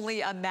have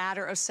only a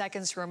matter of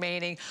seconds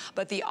remaining,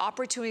 but the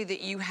opportunity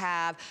that you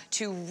have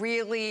to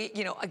really,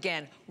 you know,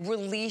 again,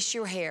 release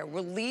your hair,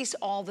 release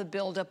all the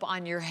buildup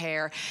on your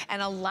hair,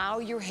 and allow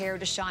your hair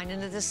to shine.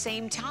 And at the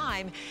same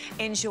time,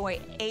 enjoy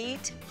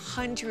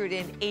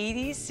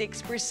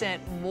 886%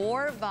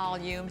 more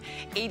volume,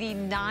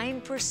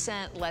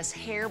 89% less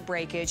hair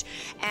breakage,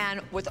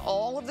 and with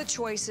all of the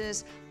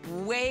choices,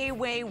 way,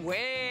 way,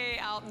 way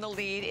out in the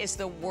lead is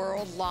the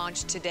world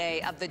launch today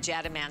of the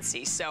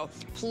Jatamancy. So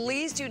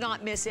please do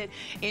not miss it.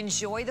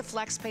 Enjoy the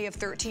flex pay of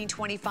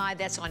 $13.25.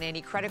 That's on any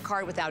credit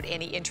card without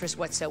any interest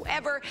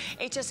whatsoever.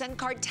 HSN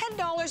card,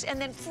 $10, and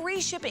then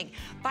free shipping.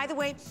 By the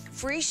way,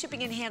 free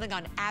shipping and handling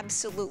on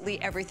absolutely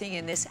everything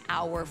in this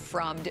hour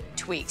from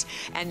Tweet.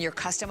 And your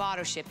custom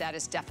auto ship, that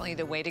is definitely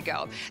the way to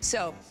go.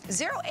 So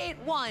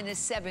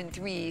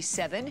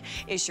 081737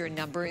 is your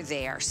number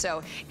there.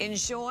 So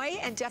enjoy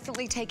and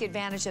definitely take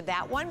advantage of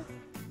that one.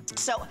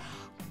 So,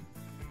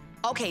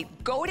 okay,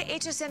 go to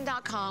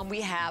hsn.com. We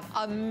have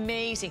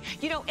amazing,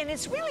 you know, and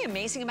it's really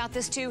amazing about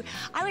this too.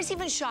 I was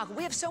even shocked.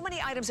 We have so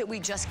many items that we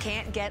just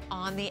can't get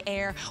on the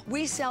air.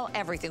 We sell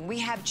everything. We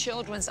have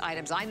children's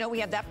items. I know we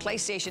have that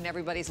PlayStation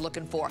everybody's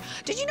looking for.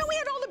 Did you know we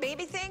had all the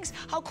baby things?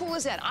 How cool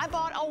is that? I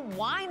bought a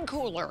wine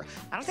cooler.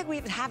 I don't think we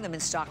even have them in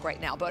stock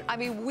right now, but I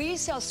mean, we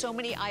sell so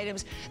many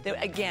items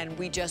that, again,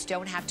 we just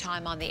don't have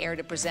time on the air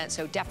to present,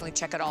 so definitely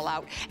check it all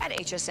out at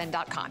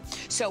hsn.com.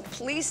 So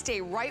please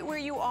stay right where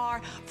you are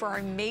for our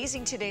amazing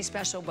Today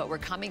Special, but we're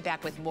coming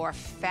back with more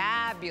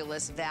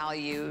fabulous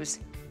values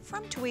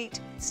from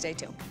Tweet. Stay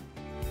tuned.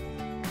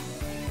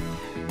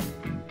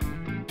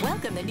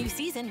 Welcome the new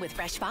season with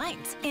Fresh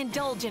Finds.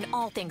 Indulge in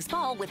all things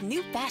fall with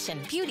new fashion,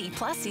 beauty,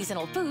 plus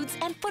seasonal foods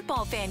and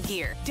football fan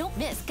gear. Don't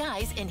miss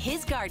Guys in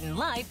His Garden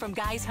live from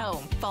Guys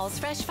Home. Fall's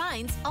Fresh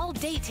Finds all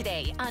day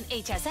today on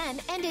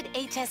HSN and at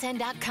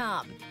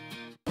hsn.com.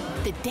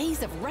 The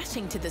days of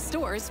rushing to the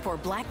stores for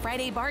Black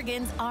Friday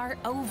bargains are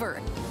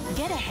over.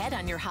 Get ahead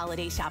on your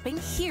holiday shopping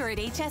here at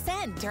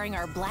HSN during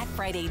our Black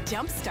Friday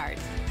Jumpstart.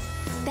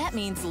 That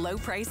means low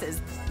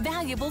prices,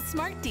 valuable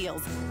smart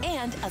deals,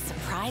 and a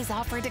surprise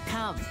offer to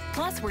come.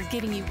 Plus, we're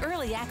giving you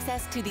early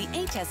access to the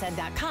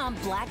hsn.com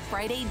Black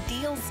Friday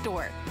Deals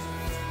store,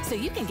 so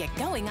you can get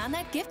going on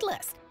that gift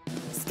list.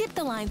 Skip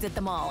the lines at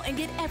the mall and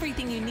get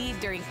everything you need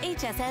during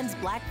HSN's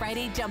Black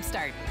Friday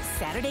Jumpstart,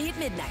 Saturday at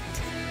midnight.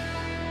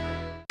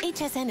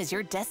 HSN is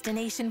your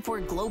destination for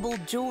global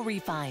jewelry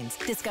finds.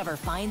 Discover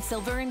fine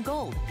silver and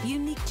gold,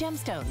 unique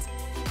gemstones,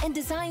 and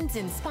designs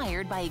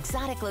inspired by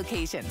exotic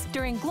locations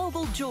during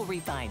Global Jewelry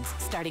Finds,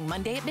 starting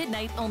Monday at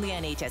midnight only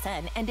on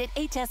HSN and at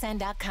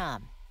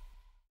hsn.com.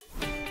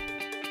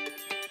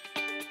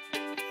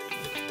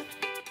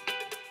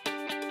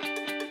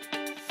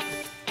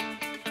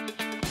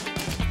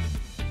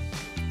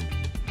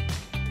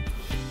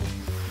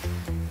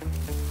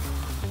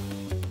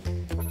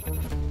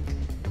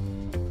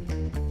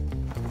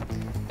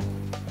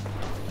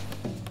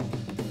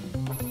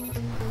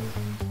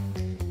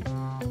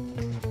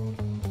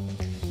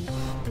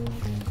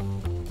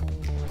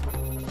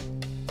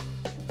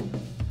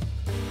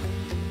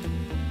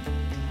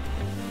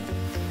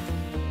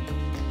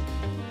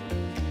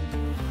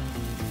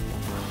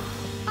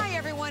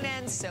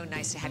 So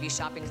nice to have you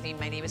shopping with me.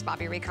 My name is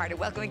Bobby Ricardo.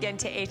 Welcome again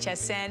to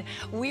HSN.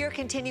 We are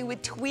continuing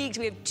with Tweaks.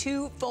 We have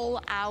 2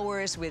 full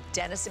hours with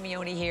Dennis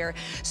Simeone here.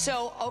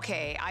 So,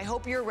 okay, I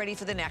hope you're ready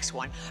for the next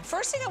one.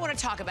 First thing I want to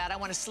talk about, I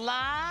want to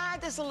slide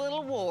this little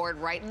award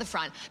right in the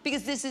front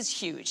because this is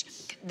huge.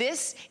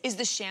 This is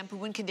the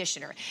shampoo and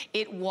conditioner.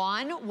 It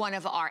won one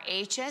of our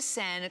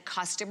HSN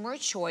Customer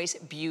Choice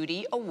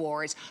Beauty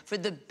Awards for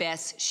the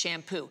best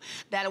shampoo.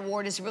 That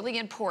award is really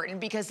important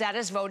because that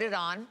is voted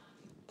on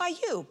by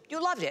you.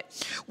 You loved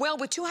it. Well,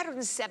 with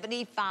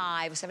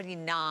 275,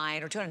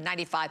 79, or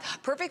 295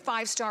 perfect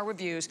 5-star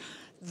reviews,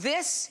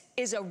 this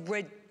is a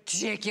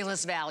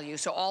ridiculous value.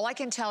 So all I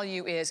can tell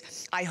you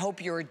is I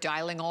hope you're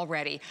dialing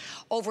already.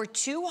 Over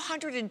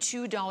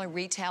 $202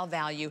 retail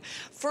value.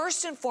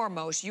 First and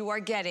foremost, you are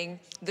getting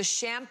the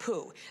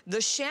shampoo. The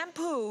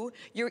shampoo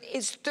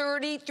is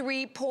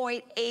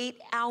 33.8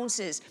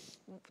 ounces.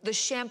 The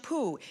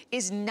shampoo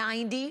is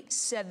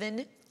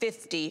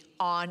 $97.50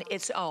 on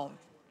its own.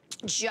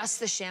 Just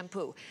the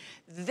shampoo.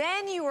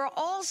 Then you are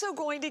also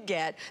going to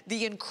get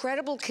the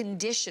incredible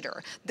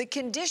conditioner. The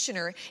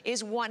conditioner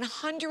is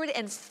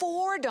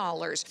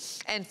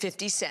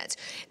 $104.50.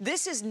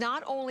 This is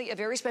not only a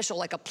very special,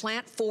 like a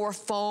plant 4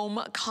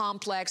 foam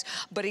complex,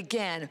 but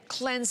again,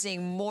 cleansing,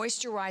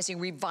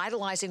 moisturizing,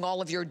 revitalizing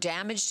all of your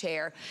damaged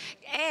hair.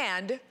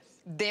 And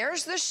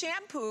there's the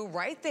shampoo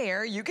right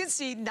there. You can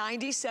see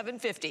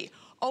 $97.50.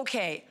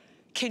 Okay,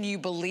 can you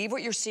believe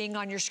what you're seeing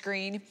on your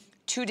screen?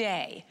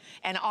 Today.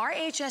 And our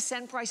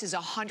HSN price is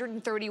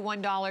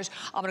 $131.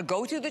 I'm gonna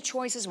go through the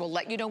choices. We'll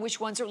let you know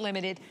which ones are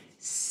limited.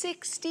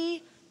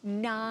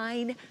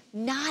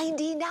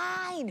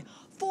 $69.99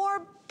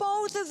 for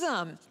both of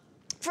them.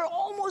 For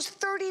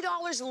almost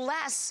 $30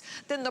 less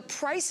than the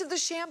price of the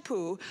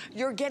shampoo,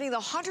 you're getting the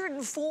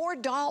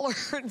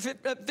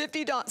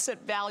 $104.50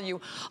 value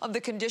of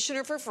the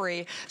conditioner for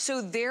free.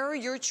 So there are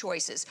your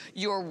choices.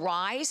 Your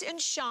Rise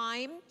and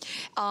Shine,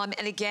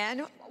 and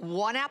again,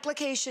 one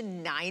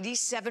application,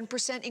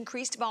 97%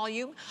 increased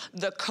volume.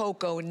 The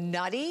Cocoa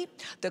Nutty.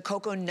 The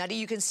Cocoa Nutty,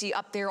 you can see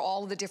up there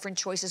all of the different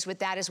choices with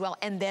that as well.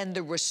 And then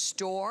the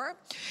Restore.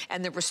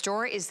 And the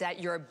Restore is that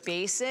your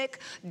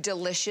basic,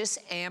 delicious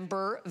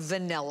amber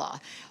vanilla.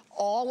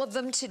 All of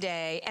them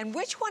today. And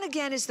which one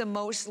again is the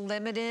most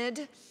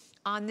limited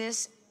on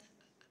this?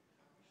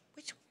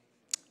 Which?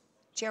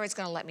 Jared's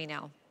gonna let me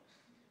know.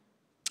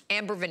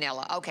 Amber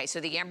vanilla. Okay,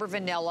 so the amber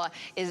vanilla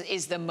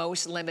is the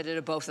most limited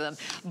of both of them.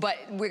 But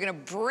we're gonna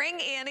bring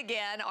in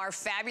again our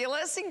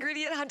fabulous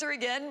ingredient hunter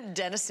again,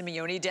 Dennis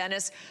Simeone.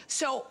 Dennis,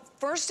 so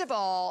first of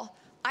all,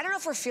 I don't know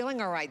if we're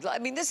feeling all right. I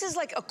mean, this is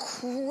like a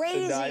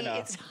crazy,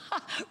 it's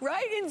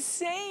right,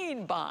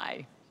 insane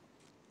buy.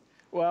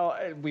 Well,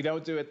 we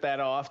don't do it that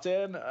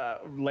often.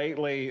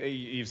 Lately,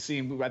 you've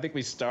seen, I think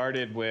we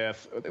started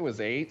with, it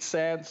was 8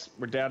 cents.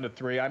 We're down to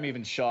 3. I'm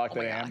even shocked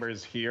that Amber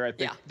is here. I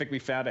think we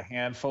found a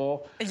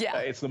handful. Yeah.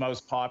 It's the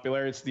most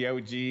popular. It's the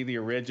OG, the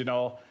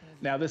original.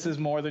 Now, this is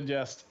more than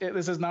just,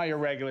 this is not your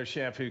regular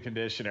shampoo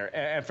conditioner.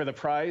 And for the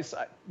price,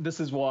 this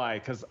is why,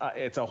 because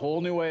it's a whole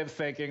new way of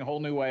thinking, a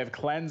whole new way of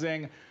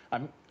cleansing.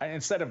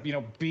 Instead of,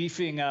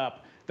 beefing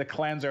up the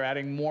cleanser,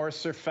 adding more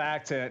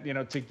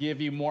surfactant, to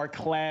give you more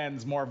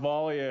cleanse, more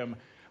volume,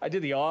 I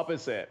did the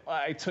opposite.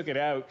 I took it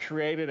out,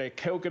 created a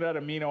coconut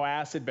amino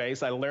acid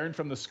base. I learned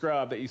from the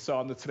scrub that you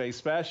saw in the Today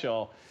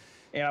Special.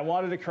 And I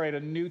wanted to create a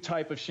new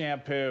type of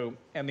shampoo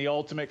and the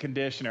ultimate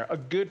conditioner, a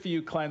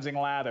good-for-you cleansing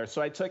lather.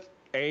 So I took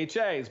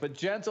AHAs, but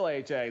gentle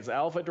AHAs,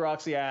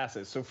 alpha-hydroxy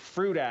acids, so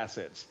fruit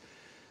acids.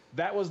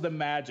 That was the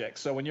magic.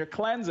 So when you're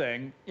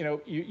cleansing,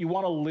 you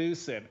want to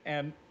loosen.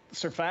 And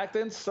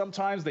surfactants,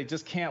 sometimes they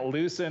just can't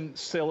loosen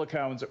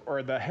silicones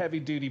or the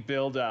heavy-duty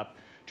buildup,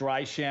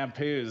 dry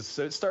shampoos.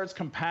 So it starts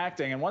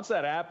compacting. And once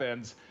that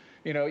happens,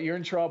 you know, you're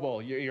in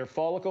trouble. Your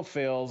follicle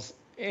fills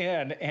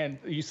in, and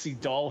you see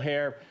dull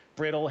hair,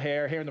 brittle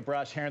hair, hair in the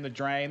brush, hair in the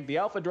drain. The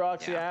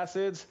alpha-hydroxy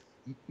acids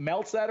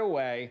melts that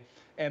away,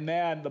 and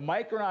then the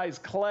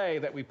micronized clay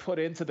that we put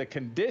into the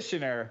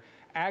conditioner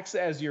acts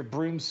as your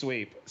broom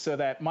sweep. So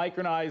that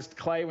micronized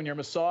clay, when you're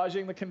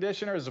massaging the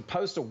conditioner, as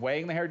opposed to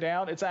weighing the hair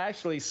down, it's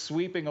actually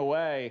sweeping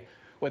away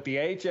what the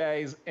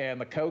HAs and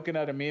the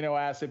coconut amino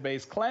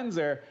acid-based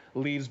cleanser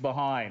leaves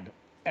behind.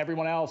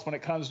 Everyone else, when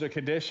it comes to a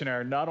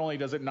conditioner, not only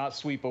does it not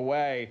sweep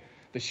away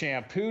the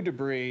shampoo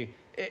debris,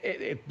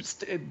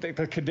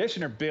 the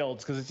conditioner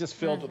builds because it's just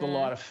filled with a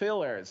lot of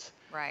fillers.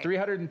 Right.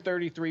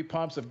 333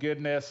 pumps of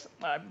goodness.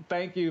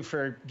 Thank you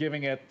for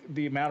giving it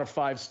the amount of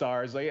 5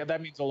 stars.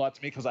 That means a lot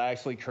to me because I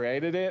actually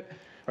created it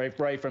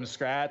right from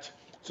scratch.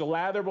 So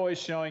Lather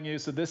Boy's showing you.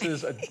 So this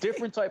is a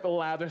different type of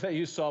lather that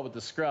you saw with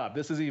the scrub.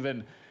 This is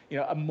even, you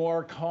know, a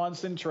more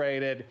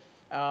concentrated,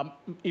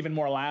 even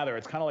more lather.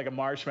 It's kind of like a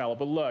marshmallow.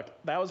 But look,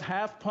 that was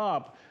half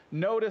pump.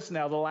 Notice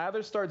now the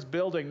lather starts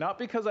building, not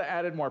because I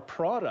added more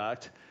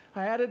product,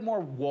 I added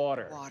more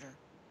water.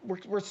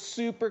 We're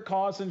super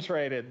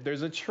concentrated.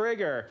 There's a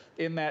trigger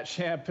in that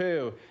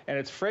shampoo, and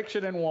it's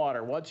friction and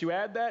water. Once you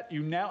add that,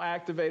 you now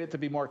activate it to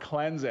be more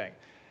cleansing.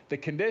 The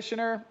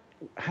conditioner,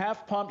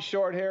 half pump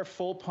short hair,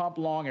 full pump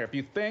long hair. If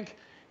you think,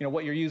 you know,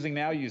 what you're using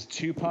now, use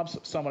 2 pumps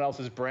of someone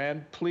else's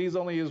brand, please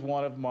only use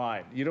 1 of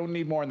mine. You don't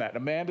need more than that.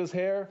 Amanda's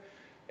hair,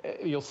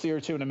 you'll see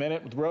her too in a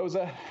minute. With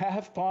Rosa,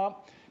 half pump.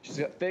 She's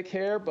got thick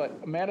hair, but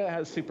Amanda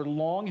has super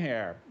long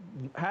hair.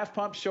 Half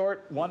pump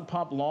short, 1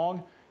 pump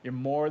long. You're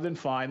more than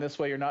fine. This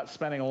way you're not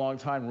spending a long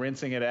time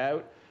rinsing it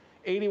out.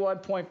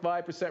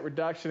 81.5%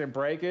 reduction in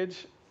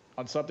breakage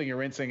on something you're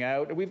rinsing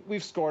out.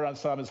 We've scored on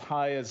some as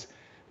high as,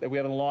 that we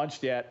haven't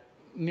launched yet,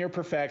 near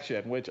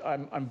perfection, which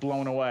I'm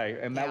blown away.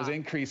 And that was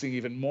increasing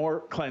even more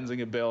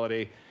cleansing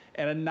ability.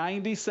 And a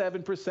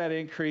 97%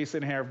 increase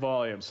in hair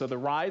volume. So the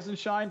Rise and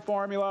Shine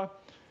formula,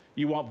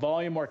 you want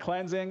volume or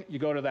cleansing, you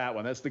go to that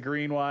one. That's the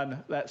green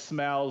one. That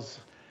smells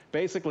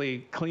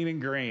basically clean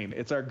and green.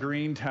 It's our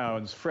green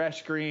tones,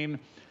 fresh green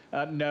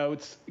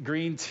notes,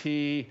 green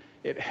tea.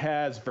 It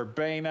has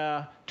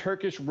verbena,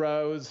 Turkish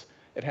rose.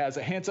 It has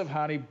a hint of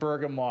honey,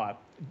 bergamot,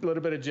 a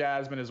little bit of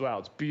jasmine as well.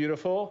 It's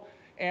beautiful.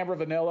 Amber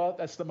vanilla,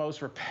 that's the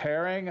most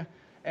repairing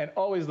and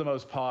always the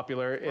most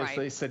popular. It's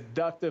a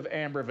seductive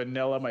amber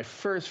vanilla, my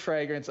first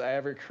fragrance I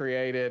ever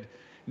created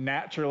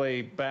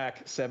naturally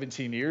back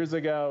 17 years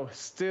ago.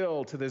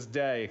 Still to this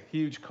day,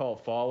 huge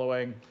cult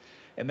following.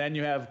 And then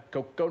you have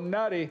Go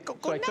Nutty.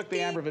 So I took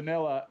the amber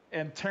vanilla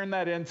and turned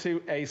that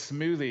into a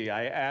smoothie.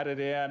 I added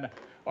in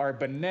our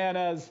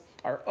bananas,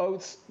 our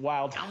oats,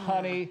 wild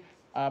honey.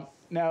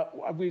 Now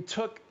we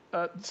took,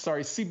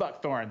 sea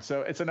buckthorn.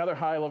 So it's another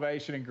high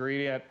elevation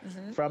ingredient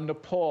from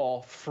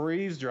Nepal,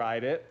 freeze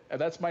dried it. And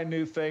that's my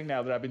new thing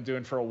now that I've been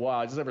doing for a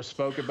while. I just never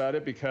spoke about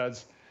it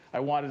because I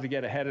wanted to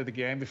get ahead of the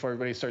game before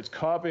everybody starts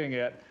copying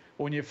it.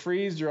 When you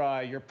freeze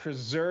dry, you're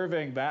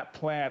preserving that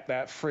plant,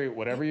 that fruit,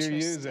 whatever you're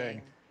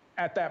using,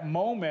 at that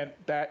moment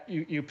that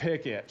you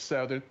pick it.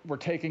 So we're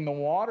taking the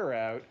water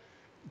out,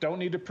 don't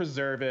need to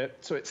preserve it,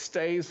 so it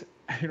stays,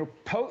 you know,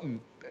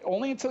 potent.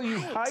 Only until you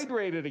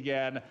hydrate it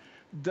again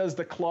does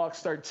the clock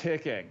start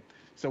ticking.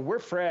 So we're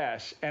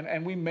fresh,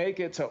 and we make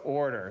it to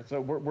order.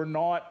 So we're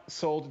not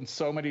sold in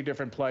so many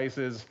different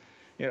places.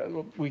 You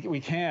know, we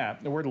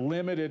can't. We're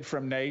limited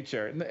from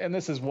nature. And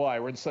this is why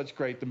we're in such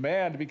great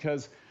demand,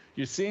 because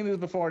you're seeing these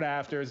before and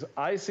afters.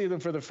 I see them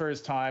for the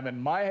first time,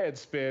 and my head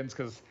spins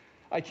because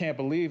I can't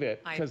believe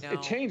it. Because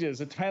it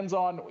changes. It depends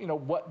on, you know,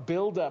 what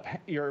buildup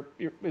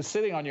is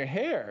sitting on your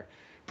hair.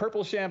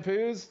 Purple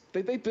shampoos,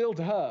 they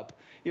build up.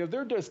 You know,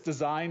 they're just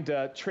designed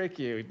to trick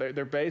you.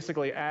 They're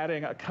basically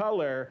adding a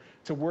color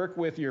to work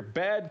with your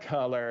bad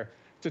color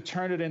to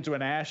turn it into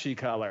an ashy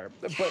color.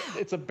 But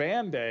it's a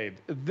Band-Aid.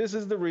 This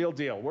is the real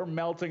deal. We're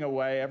melting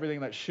away everything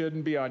that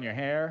shouldn't be on your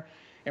hair,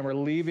 and we're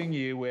leaving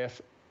you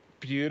with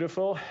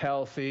beautiful,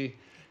 healthy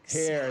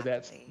hair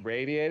that's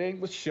radiating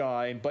with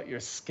shine, but your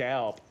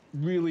scalp,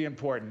 really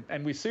important.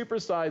 And we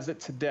supersized it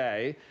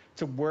today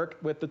to work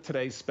with the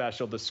today's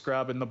special, the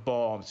scrub and the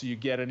balm. So you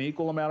get an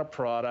equal amount of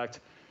product.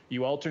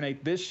 You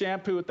alternate this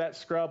shampoo with that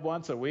scrub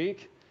once a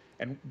week,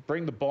 and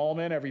bring the balm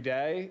in every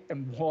day,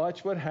 and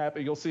watch what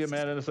happens. You'll see a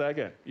man in a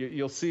second.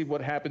 You'll see what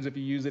happens if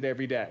you use it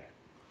every day.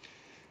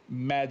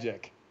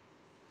 Magic.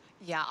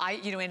 Yeah,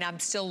 and I'm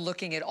still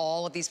looking at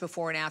all of these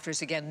before and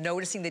afters again,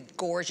 noticing the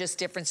gorgeous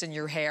difference in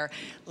your hair.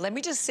 Let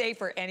me just say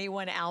for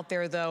anyone out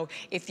there though,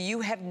 if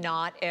you have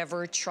not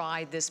ever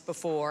tried this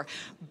before,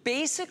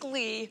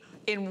 basically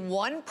in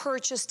one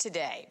purchase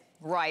today,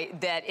 right,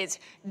 that it's,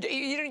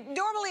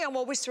 normally I'm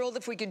always thrilled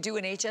if we can do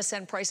an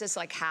HSN price that's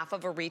like half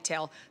of a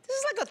retail. This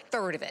is like a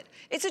third of it.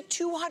 It's a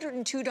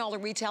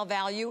 $202 retail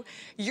value.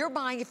 You're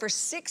buying it for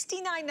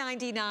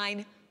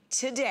 $69.99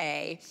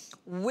 today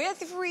with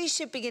free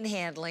shipping and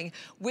handling,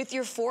 with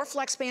your 4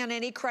 FlexPay on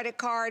any credit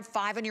card,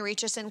 5 on your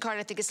HSN card.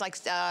 I think it's like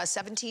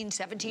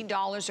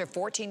 $17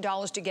 or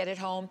 $14 to get it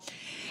home.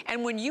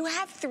 And when you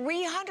have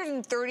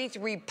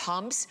 333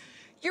 pumps,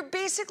 you're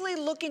basically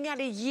looking at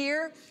a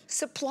year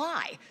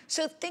supply.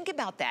 So think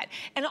about that.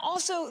 And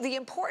also the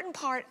important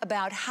part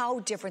about how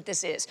different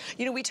this is.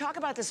 You know, we talk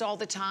about this all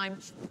the time,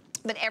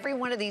 but every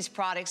one of these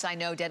products, I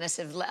know, Dennis,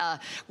 have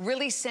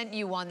really sent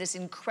you on this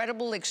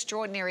incredible,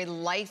 extraordinary,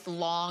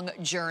 lifelong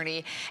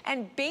journey.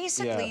 And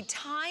basically,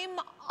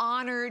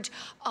 time-honored,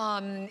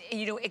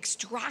 you know,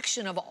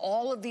 extraction of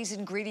all of these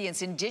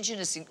ingredients,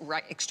 indigenous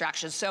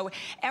extraction. So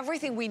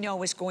everything we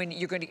know is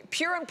you're going to,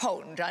 pure and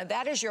potent.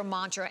 That is your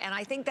mantra. And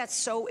I think that's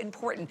so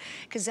important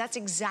because that's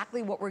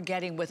exactly what we're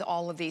getting with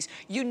all of these.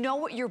 You know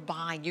what you're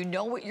buying. You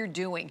know what you're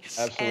doing.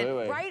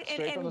 Absolutely. And, right?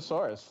 Straight from the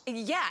source.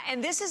 Yeah,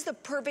 and this is the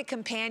perfect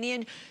companion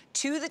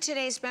to the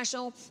Today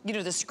Special. You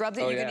know, the scrub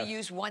that you're going to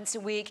use once a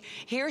week.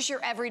 Here's your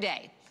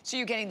everyday. So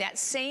you're getting that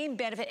same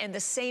benefit and the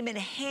same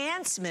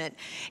enhancement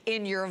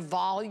in your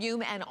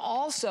volume and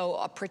also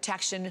a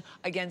protection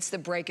against the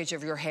breakage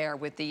of your hair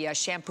with the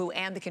shampoo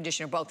and the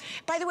conditioner both.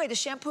 By the way, the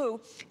shampoo,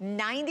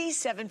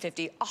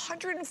 $97.50,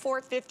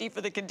 $104.50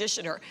 for the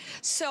conditioner.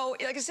 So,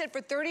 like I said,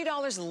 for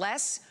 $30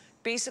 less,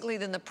 basically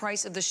than the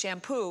price of the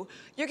shampoo,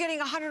 you're getting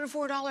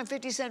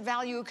 $104.50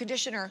 value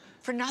conditioner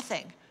for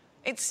nothing.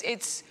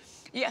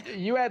 Yeah.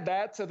 You add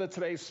that to the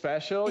Today's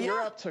Special,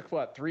 you're up to,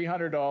 what,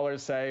 $300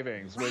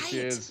 savings, which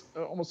is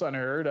almost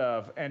unheard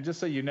of. And just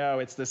so you know,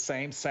 it's the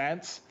same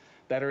scents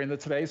that are in the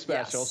Today's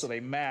Special, so they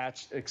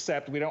match,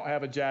 except we don't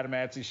have a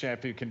Jadamancy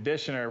shampoo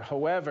conditioner.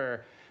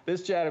 However,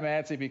 this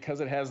Jadamancy,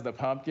 because it has the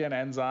pumpkin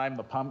enzyme,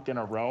 the pumpkin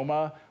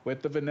aroma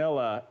with the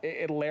vanilla,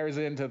 it layers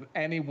into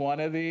any one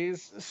of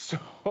these so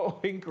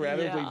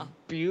incredibly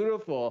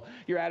beautiful.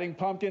 You're adding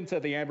pumpkin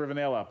to the amber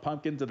vanilla,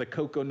 pumpkin to the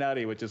cocoa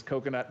nutty, which is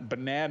coconut and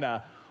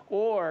banana,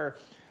 or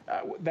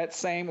that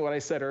same, what I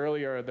said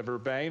earlier, the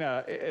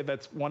verbena,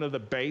 that's one of the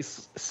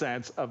base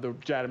scents of the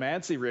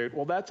Jadamancy root.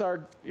 Well, that's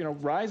our, you know,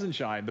 Rise and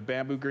Shine, the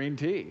bamboo green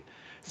tea.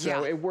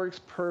 So it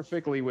works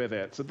perfectly with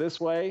it. So this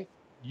way,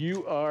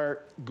 you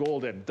are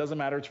golden. Doesn't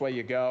matter which way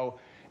you go.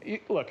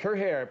 Look, her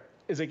hair,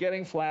 is it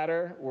getting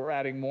flatter? We're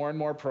adding more and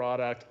more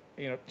product.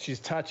 You know,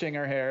 she's touching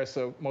her hair,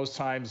 so most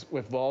times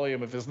with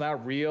volume, if it's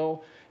not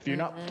real, if you're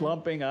not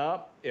plumping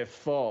up, it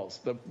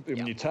falls.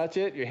 When you touch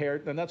it, your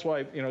hair, and that's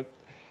why, you know,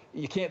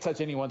 you can't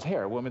touch anyone's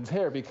hair, a woman's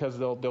hair, because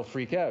they'll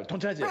freak out.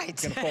 Don't touch it,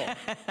 it's gonna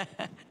fall.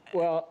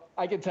 Well,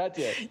 I can touch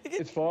it.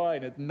 It's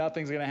fine,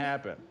 nothing's gonna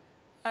happen.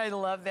 I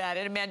love that.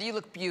 And Amanda, you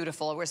look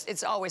beautiful.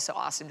 It's always so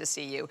awesome to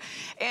see you.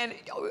 And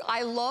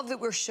I love that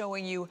we're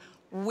showing you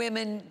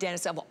women,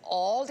 Dennis, of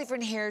all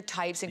different hair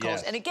types and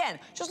colors. And again,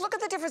 just look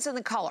at the difference in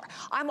the color.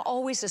 I'm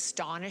always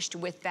astonished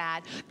with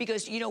that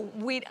because, you know,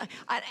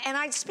 and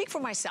I speak for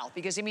myself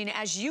because, I mean,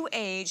 as you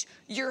age,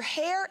 your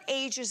hair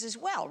ages as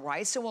well,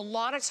 right? So a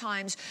lot of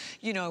times,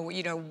 you know,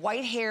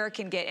 white hair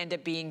can end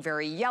up being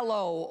very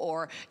yellow,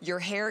 or your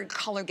hair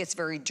color gets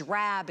very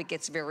drab, it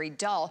gets very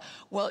dull.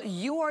 Well,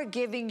 you are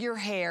giving your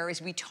hair,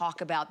 as we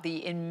talk about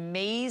the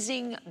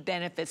amazing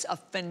benefits of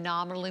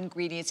phenomenal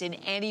ingredients in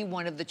any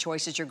one of the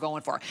choices you're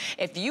going for.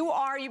 If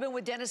you've been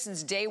with Dennis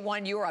since day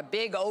one, you're a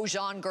big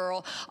Ojon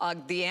girl,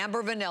 the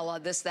amber vanilla,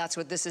 that's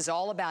what this is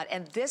all about.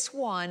 And this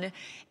one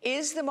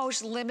is the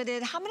most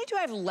limited. How many do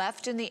I have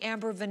left in the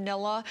amber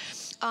vanilla?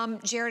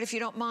 Jared, if you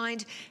don't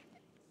mind.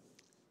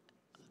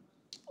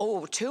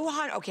 Oh,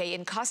 200, okay,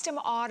 in custom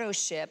auto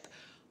ship.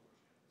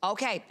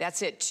 Okay,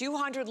 that's it.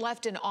 200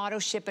 left in auto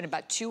ship and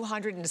about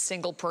 200 in a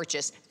single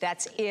purchase.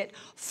 That's it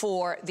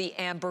for the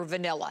amber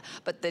vanilla.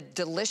 But the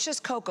delicious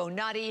cocoa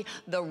nutty,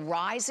 the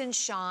Rise and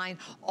Shine,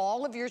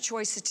 all of your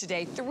choices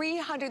today,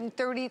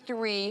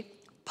 333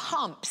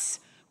 pumps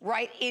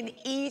right in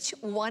each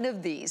one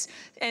of these.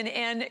 And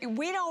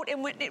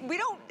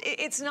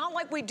it's not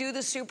like we do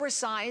the super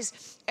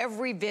size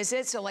every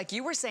visit. So like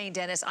you were saying,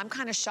 Dennis, I'm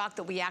kind of shocked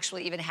that we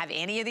actually even have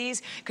any of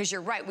these, because you're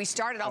right, we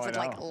started off with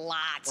like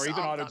lots or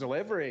even auto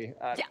delivery.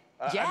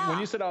 When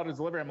you said auto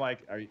delivery, I'm like,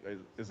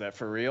 is that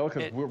for real?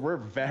 Because we're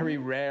very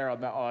rare on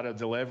the auto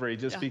delivery,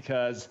 just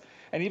because,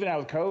 and even now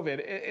with COVID,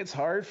 it's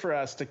hard for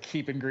us to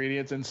keep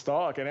ingredients in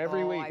stock. And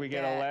every week we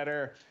get a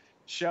letter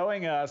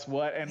showing us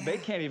and they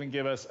can't even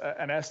give us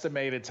an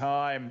estimated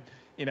time,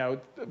 you know,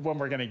 when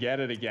we're going to get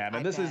it again.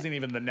 And this isn't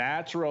even the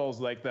naturals,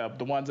 like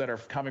the ones that are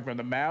coming from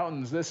the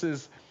mountains. This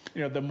is,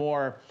 you know, the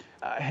more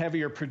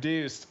heavier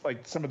produced,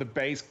 like some of the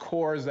base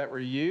cores that we're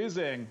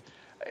using.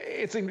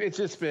 It's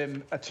just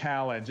been a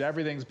challenge.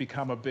 Everything's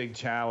become a big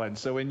challenge.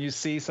 So when you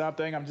see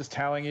something, I'm just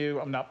telling you,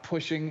 I'm not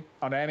pushing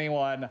on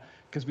anyone,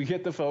 because we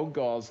get the phone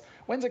calls.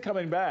 When's it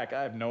coming back?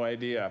 I have no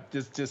idea.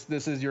 Just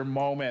this is your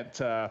moment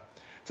to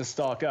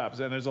stock up.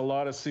 And there's a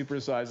lot of super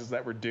sizes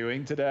that we're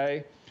doing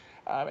today.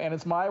 And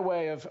it's my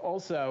way of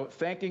also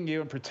thanking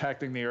you and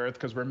protecting the earth,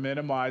 because we're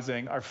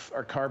minimizing our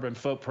carbon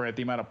footprint,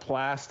 the amount of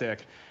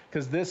plastic,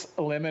 because this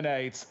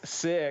eliminates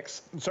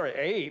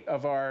 8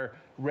 of our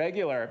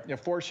regular,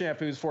 4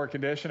 shampoos, 4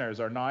 conditioners,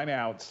 our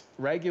 9-ounce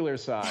regular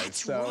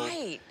size. That's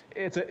right.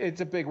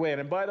 It's a big win.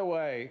 And by the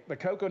way, the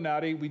Cocoa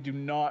Nutty, we do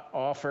not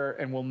offer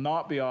and will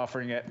not be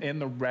offering it in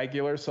the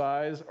regular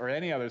size or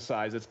any other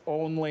size. It's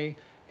only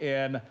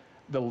in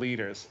the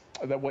leaders,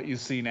 that what you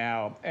see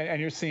now.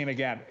 And you're seeing,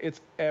 again, it's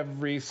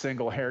every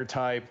single hair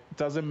type.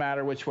 Doesn't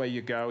matter which way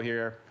you go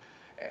here.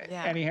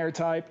 Yeah. Any hair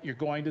type, you're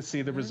going to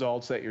see the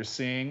results that you're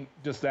seeing.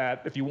 Just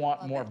that if you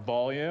want more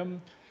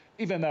volume,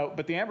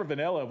 but the Amber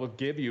Vanilla will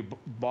give you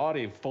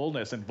body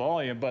fullness and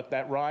volume, but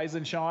that rise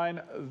and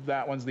shine,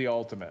 that one's the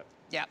ultimate.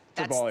 Yeah,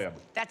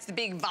 that's the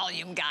big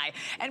volume guy.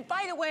 And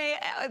by the way,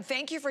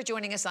 thank you for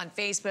joining us on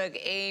Facebook.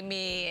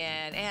 Amy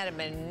and Adam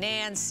and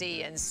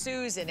Nancy and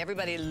Susan,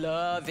 everybody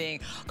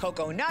loving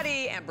Cocoa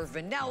Nutty, Amber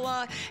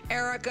Vanilla,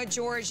 Erica,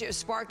 George,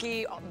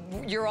 Sparky,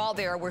 you're all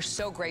there. We're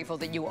so grateful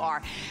that you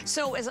are.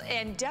 So,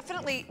 and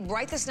definitely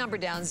write this number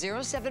down,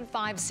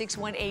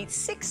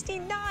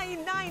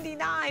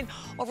 075-618-6999,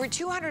 over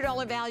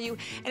 $200 value.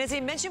 And as I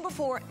mentioned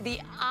before,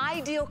 the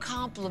ideal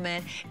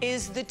complement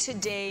is the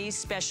Today's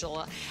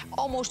Special.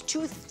 Almost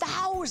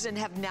 2,000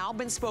 have now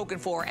been spoken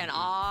for, and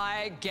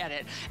I get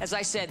it. As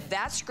I said,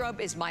 that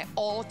scrub is my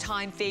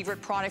all-time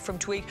favorite product from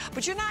Tweak,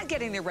 but you're not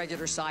getting the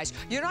regular size.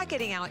 You're not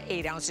getting out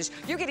 8 ounces.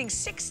 You're getting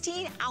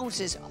 16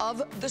 ounces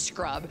of the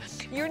scrub.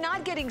 You're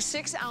not getting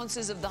 6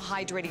 ounces of the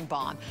hydrating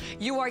balm.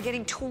 You are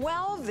getting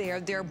 12 there.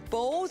 They're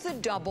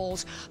both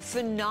doubles.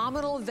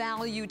 Phenomenal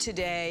value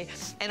today,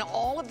 and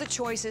all of the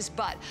choices,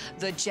 but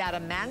the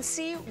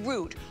Jatamansi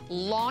root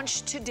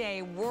launched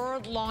today,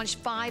 world launch,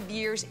 5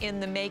 years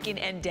in the making,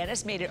 and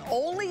Dennis made it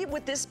only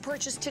with this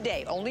purchase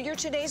today, only your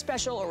Today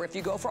Special, or if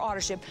you go for auto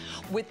ship,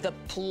 with the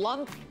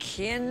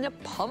plumpkin, the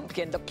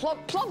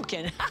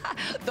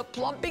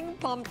plumping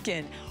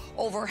pumpkin.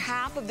 Over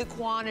half of the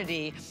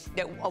quantity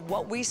of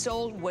what we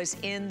sold was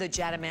in the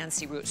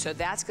Jatamansi root. So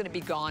that's going to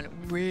be gone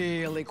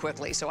really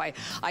quickly. So I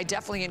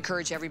definitely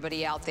encourage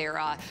everybody out there,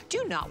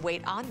 do not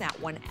wait on that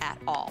one at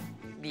all.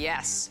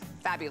 Yes,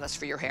 fabulous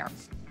for your hair.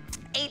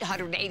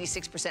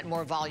 886%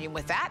 more volume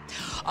with that.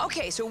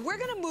 Okay, so we're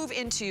gonna move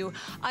into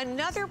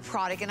another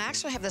product, and I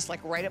actually have this like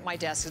right at my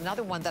desk,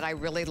 another one that I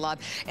really love,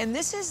 and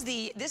this is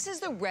the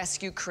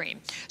Rescue Cream.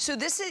 So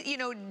this is, you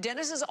know,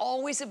 Dennis is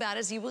always about,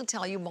 as he will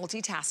tell you,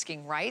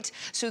 multitasking, right?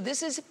 So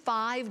this is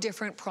 5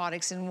 different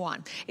products in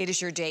one. It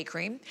is your day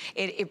cream.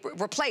 It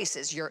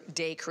replaces your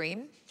day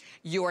cream,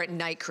 your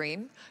night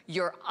cream,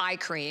 your eye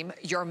cream,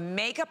 your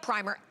makeup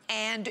primer,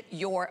 and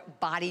your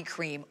body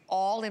cream,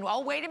 all in.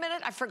 Oh, wait a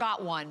minute, I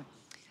forgot one.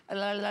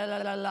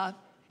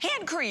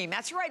 Hand cream,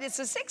 that's right, it's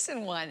a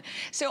 6-in-1.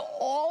 So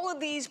all of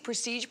these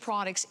prestige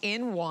products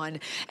in one,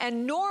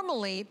 and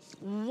normally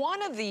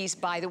one of these,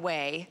 by the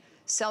way,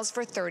 sells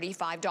for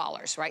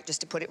 $35, right? Just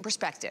to put it in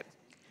perspective.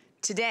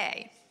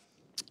 Today,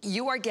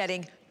 you are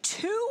getting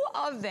 2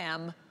 of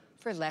them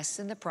for less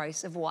than the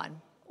price of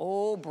one.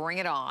 Oh, bring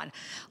it on.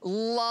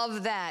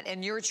 Love that.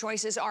 And your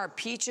choices are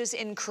peaches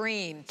and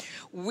cream.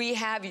 We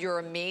have your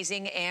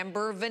amazing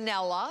Amber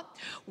Vanilla.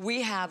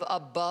 We have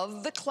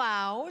Above the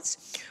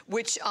Clouds,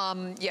 which,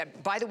 yeah,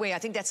 by the way, I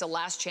think that's the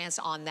last chance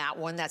on that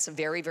one. That's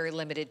very, very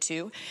limited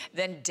too.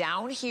 Then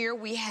down here,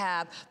 we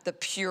have the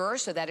Pure,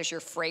 so that is your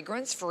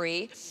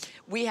fragrance-free.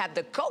 We have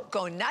the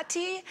Cocoa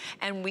Nutty,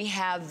 and we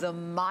have the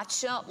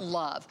Matcha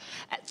Love.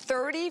 At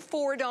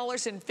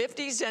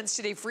 $34.50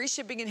 today, free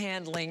shipping and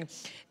handling.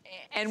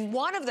 And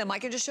one of them, I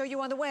can just show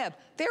you on the web.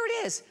 There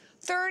it is,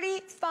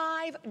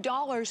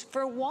 $35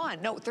 for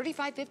one. No,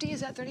 $35.50,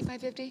 is that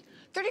 $35.50?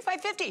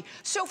 $35.50.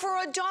 So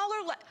for $1,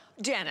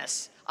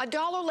 Dennis,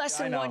 $1 less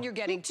than one, you're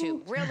getting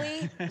 2.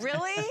 Really?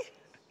 Really?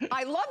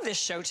 I love this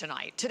show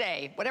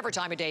today, whatever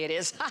time of day it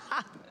is.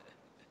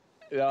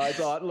 Yeah, I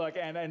thought, look,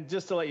 and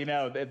just to let you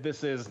know, that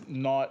this is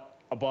not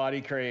a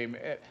body cream.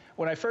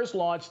 When I first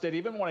launched it,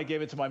 even when I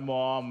gave it to my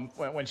mom,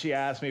 when she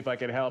asked me if I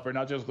could help her,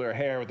 not just with her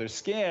hair, with her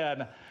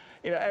skin,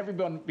 you know,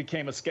 everyone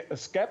became a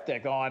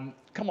skeptic on,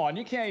 come on,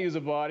 you can't use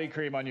a body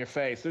cream on your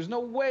face. There's no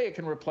way it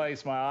can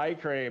replace my eye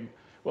cream.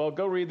 Well,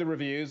 go read the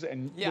reviews,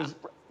 and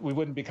we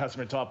wouldn't be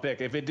customer top pick.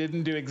 If it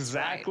didn't do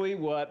exactly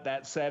what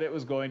that said it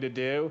was going to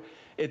do,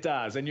 it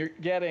does. And you're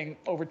getting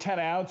over 10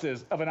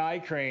 ounces of an eye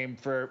cream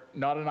for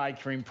not an eye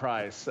cream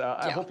price.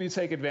 I hope you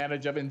take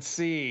advantage of and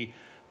see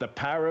the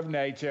power of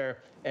nature.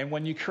 And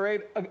when you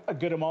create a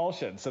good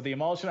emulsion, so the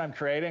emulsion I'm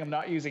creating, I'm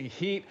not using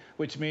heat,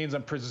 which means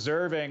I'm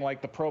preserving like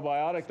the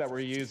probiotic that we're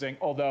using,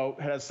 although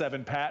it has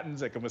 7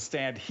 patents, it can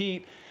withstand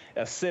heat,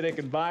 acidic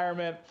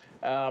environment.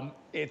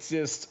 It's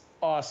just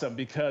awesome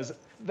because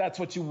that's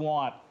what you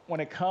want. When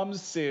it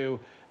comes to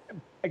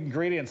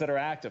ingredients that are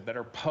active, that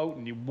are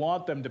potent, you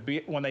want them to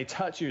be, when they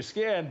touch your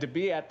skin, to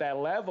be at that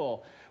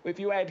level. If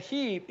you add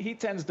heat,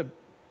 heat tends to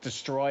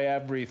destroy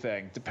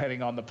everything,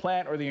 depending on the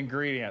plant or the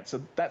ingredient.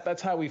 So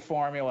that's how we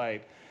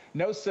formulate.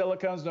 No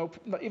silicones,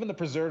 even the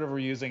preservative we're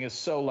using is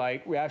so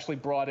light. We actually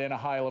brought in a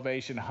high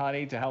elevation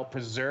honey to help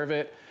preserve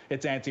it.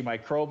 It's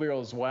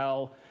antimicrobial as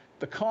well.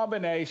 The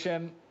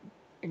combination,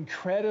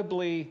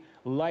 incredibly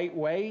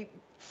lightweight,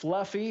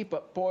 fluffy,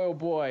 but boy, oh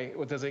boy,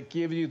 does it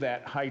give you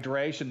that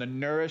hydration, the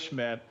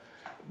nourishment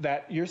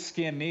that your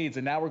skin needs.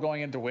 And now we're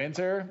going into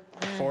winter,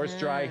 forced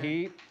dry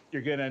heat.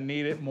 You're going to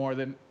need it more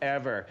than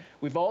ever.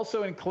 We've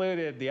also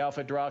included the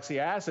alpha-hydroxy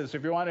acid. So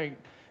if you're wanting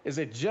Is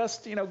it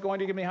just, going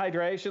to give me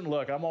hydration?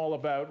 Look, I'm all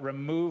about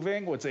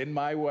removing what's in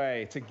my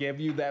way to give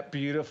you that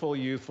beautiful,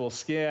 youthful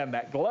skin,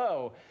 that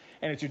glow.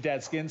 And it's your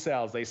dead skin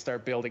cells. They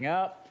start building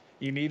up.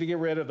 You need to get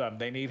rid of them.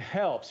 They need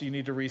help, so you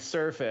need to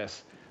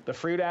resurface. The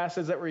fruit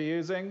acids that we're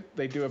using,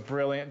 they do a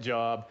brilliant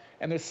job.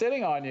 And they're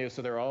sitting on you,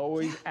 so they're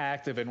always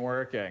active and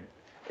working.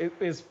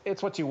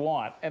 It's what you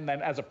want. And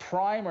then as a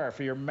primer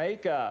for your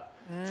makeup,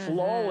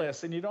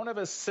 flawless, and you don't have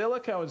a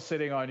silicone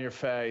sitting on your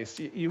face.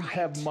 You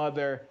have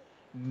Mother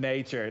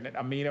Nature, and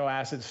amino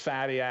acids,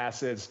 fatty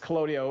acids,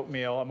 colloidal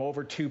oatmeal. I'm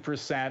over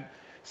 2%.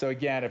 So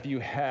again, if you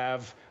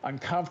have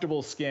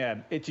uncomfortable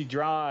skin, itchy,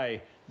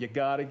 dry, you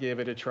got to give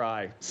it a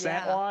try.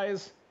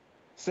 Scent-wise,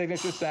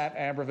 signature scent,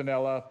 amber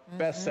vanilla,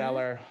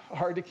 bestseller,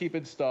 hard to keep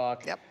in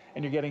stock. Yep.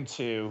 And you're getting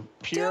two.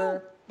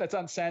 Pure, that's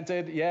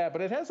unscented, yeah,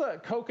 but it has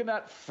a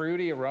coconut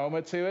fruity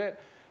aroma to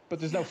it, but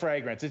there's no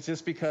fragrance. It's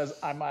just because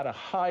I'm at a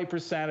high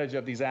percentage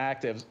of these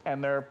actives,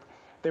 and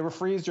they were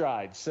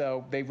freeze-dried,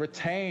 so they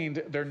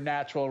retained their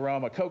natural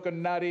aroma.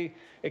 Coconutty,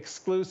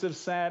 exclusive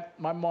scent.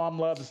 My mom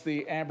loves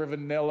the amber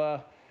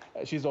vanilla.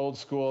 She's old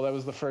school. That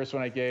was the first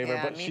one I gave her,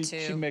 but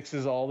she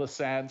mixes all the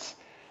scents,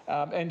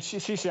 and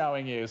she's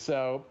showing you.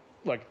 So,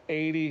 look,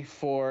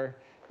 84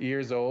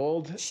 years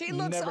old. She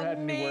looks never had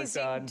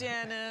amazing, any work done.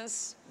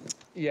 Dennis.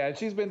 Yeah,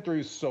 she's been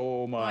through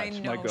so much. I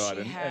know, my God,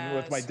 and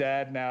with my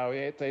dad now,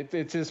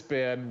 it's just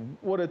been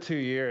what a 2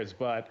 years.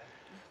 But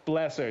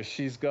bless her,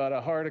 she's got a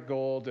heart of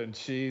gold, and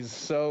she's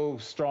so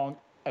strong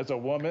as a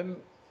woman.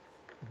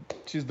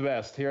 She's the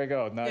best. Here I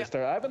go. Now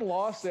I haven't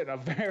lost it in a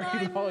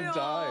very long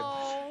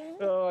time.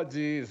 Oh,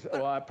 geez.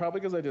 Well,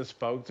 probably because I just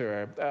spoke to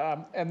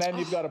her. And then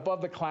you've got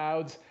Above the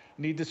Clouds,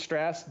 Need to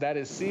Stress. That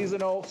is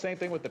seasonal. Same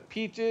thing with the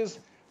peaches.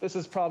 This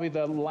is probably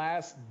the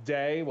last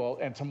day. Well,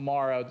 and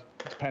tomorrow,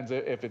 depends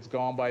if it's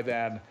gone by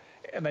then.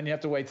 And then you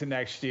have to wait till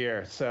next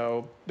year.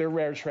 So they're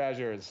rare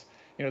treasures.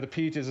 The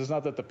peaches, it's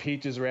not that the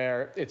peach is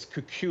rare. It's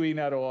kukui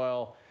nut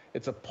oil.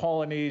 It's a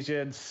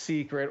Polynesian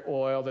secret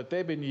oil that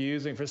they've been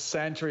using for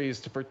centuries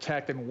to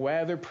protect and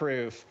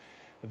weatherproof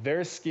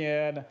their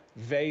skin,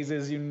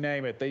 vases, you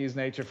name it. They use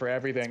nature for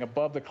everything.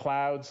 Above the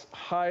Clouds,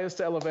 highest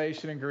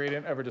elevation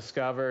ingredient ever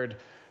discovered.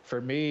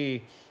 For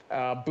me,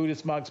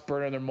 Buddhist monks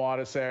burn in their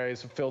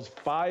monasteries. It fills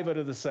 5 out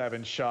of the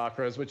 7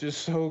 chakras, which is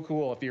so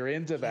cool. If you're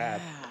into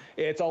that,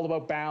 it's all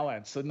about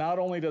balance. So not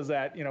only does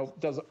that,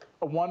 does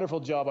a wonderful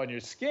job on your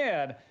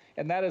skin,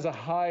 and that is a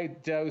high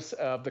dose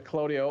of the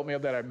colloidal oatmeal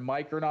that I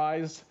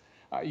micronized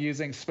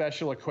using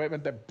special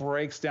equipment that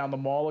breaks down the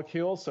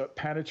molecules so it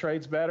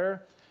penetrates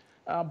better.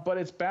 But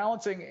it's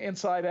balancing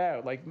inside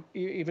out, like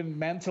even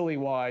mentally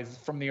wise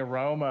from the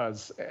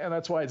aromas. And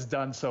that's why it's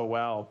done so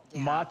well.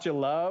 Matcha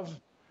Love,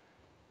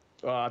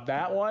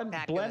 that one,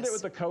 blend it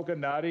with the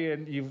coconutty,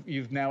 and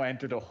you've now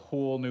entered a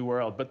whole new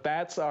world. But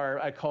that's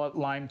I call it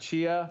lime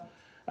chia.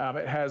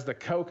 It has the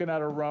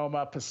coconut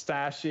aroma,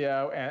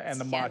 pistachio, and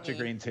the matcha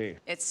green tea.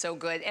 It's so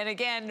good. And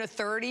again,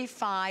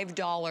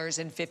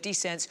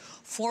 $35.50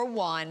 for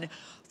one.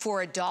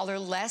 For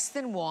 $1 less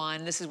than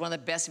one, this is one of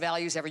the best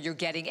values ever. You're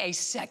getting a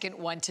second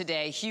one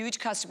today. Huge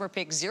customer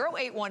pick,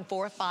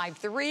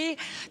 081453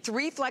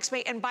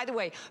 3FlexMate. And by the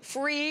way,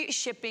 free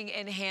shipping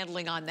and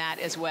handling on that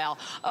as well.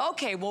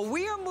 Okay, well,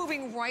 we are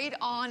moving right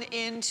on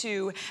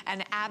into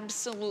an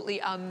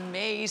absolutely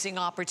amazing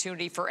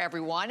opportunity for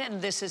everyone.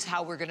 And this is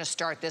how we're gonna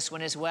start this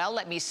one as well.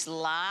 Let me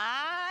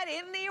slide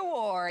in the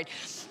award.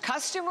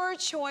 Customer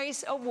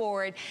Choice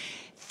Award.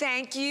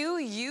 Thank you.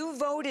 You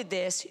voted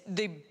this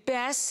the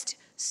best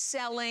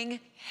selling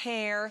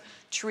hair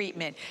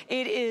treatment.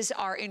 It is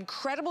our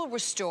incredible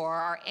Restore,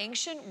 our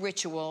Ancient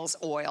Rituals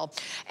oil.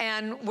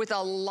 And with a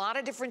lot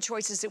of different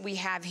choices that we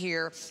have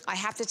here, I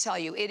have to tell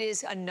you, it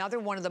is another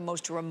one of the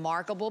most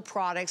remarkable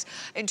products.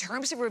 In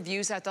terms of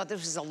reviews, I thought this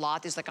was a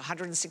lot. There's like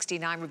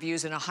 169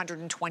 reviews and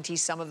 120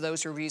 some of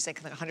those reviews,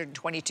 like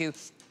 122.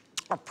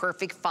 Are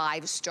perfect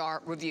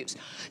 5-star reviews.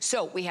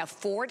 So we have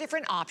 4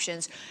 different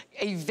options.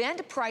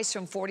 Event price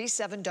from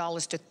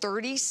 $47 to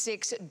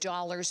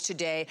 $36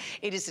 today.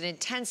 It is an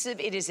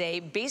intensive, it is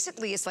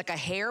basically it's like a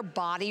hair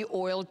body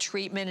oil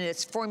treatment, and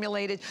it's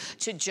formulated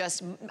to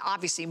just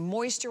obviously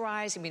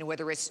moisturize. I mean,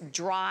 whether it's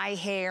dry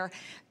hair,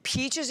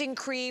 peaches and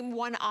cream,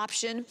 one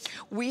option.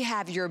 We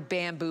have your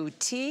bamboo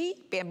tea,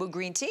 bamboo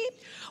green tea.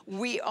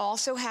 We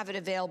also have it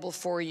available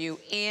for you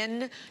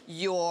in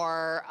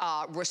your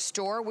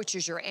Restore, which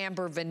is your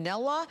amber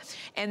vanilla.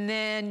 And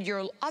then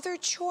your other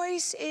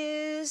choice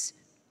is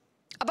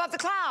Above the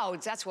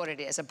Clouds. That's what it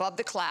is, Above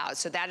the Clouds.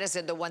 So that is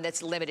the one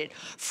that's limited.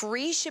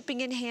 Free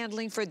shipping and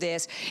handling for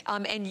this.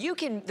 And you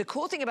can, the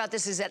cool thing about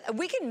this is that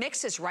we can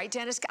mix this, right,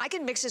 Dennis? I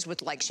can mix this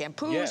with like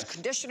shampoos,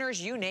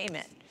 conditioners, you name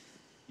it.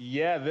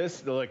 Yeah,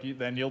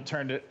 then you'll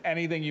turn to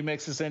anything you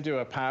mix this into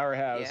a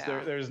powerhouse.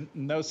 There's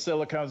no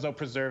silicones, no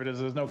preservatives,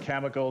 there's no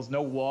chemicals,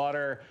 no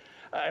water.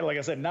 Like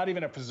I said, not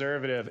even a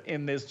preservative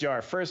in this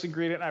jar. First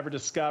ingredient I ever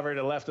discovered.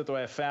 I left it the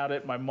way I found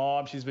it. My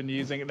mom, she's been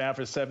using it now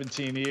for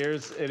 17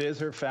 years. It is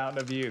her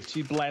fountain of youth.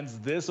 She blends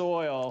this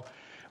oil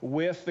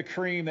with the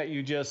cream that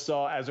you just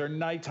saw as her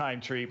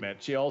nighttime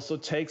treatment. She also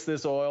takes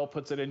this oil,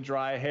 puts it in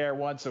dry hair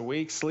once a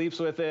week, sleeps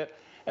with it,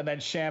 and then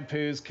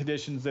shampoos,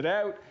 conditions it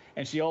out,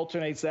 and she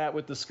alternates that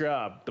with the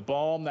scrub. The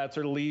balm, that's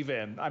her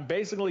leave-in. I'm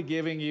basically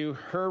giving you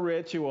her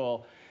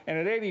ritual. And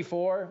at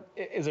 84,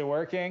 is it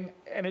working?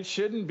 And it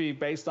shouldn't be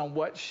based on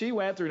what she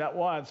went through, not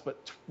once,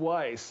 but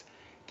twice.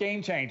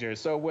 Game changer.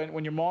 So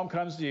when your mom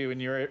comes to you and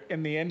you're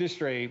in the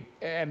industry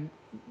and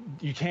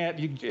you can't,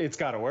 it's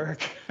got to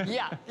work.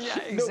 Yeah,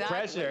 exactly. No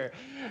pressure.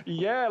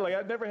 Yeah, like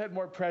I've never had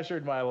more pressure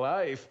in my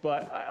life,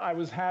 but I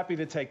was happy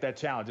to take that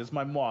challenge. It's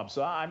my mom.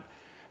 So I'm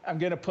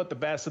going to put the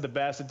best of the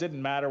best. It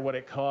didn't matter what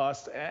it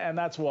cost. And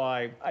that's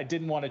why I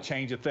didn't want to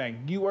change a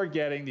thing. You are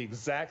getting the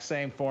exact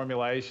same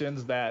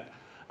formulations that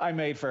I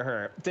made for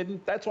her.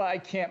 That's why I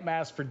can't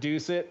mass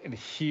produce it in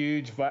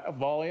huge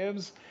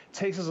volumes. It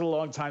takes us a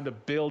long time to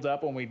build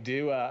up when we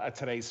do a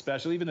today's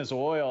special. Even this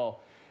oil,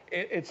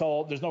 it's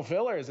all, there's no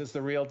fillers. It's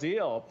the real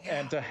deal. Yeah.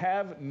 And to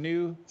have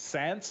new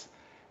scents,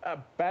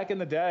 back in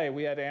the day,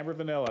 we had amber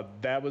vanilla.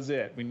 That was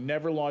it. We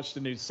never launched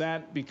a new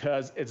scent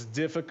because it's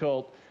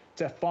difficult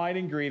to find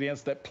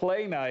ingredients that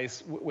play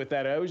nice with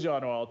that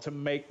Ojon oil to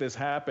make this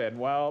happen.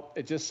 Well,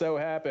 it just so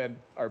happened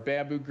our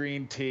bamboo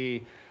green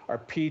tea, our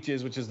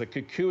peaches, which is the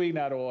kukui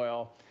nut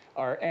oil,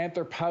 our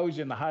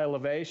anthropogen, the high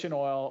elevation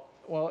oil,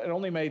 well, it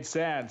only made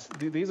sense.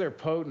 These are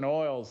potent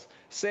oils,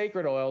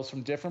 sacred oils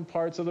from different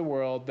parts of the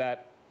world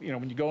that, you know,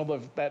 when you go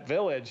into that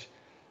village,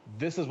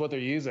 this is what they're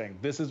using.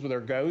 This is what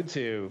their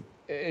go-to.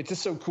 It's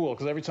just so cool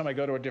because every time I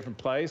go to a different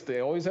place, they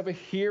always have a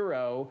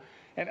hero.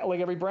 And like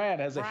every brand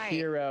has a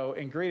hero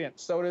ingredient.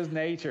 So does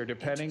nature,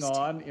 depending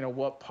on, you know,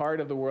 what part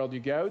of the world you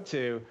go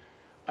to.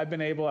 I've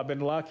been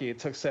lucky. It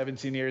took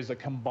 17 years to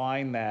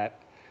combine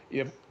that. You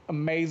have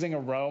amazing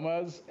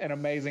aromas and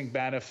amazing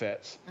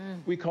benefits.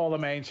 We call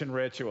them ancient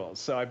rituals.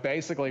 So I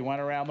basically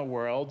went around the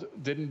world,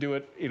 didn't do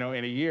it, you know,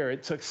 in a year.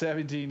 It took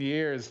 17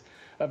 years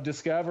of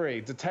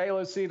discovery. The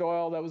Talo seed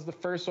oil, that was the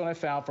first one I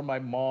found from my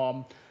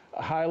mom,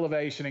 a high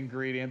elevation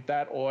ingredient.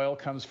 That oil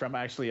comes from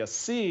actually a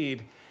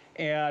seed.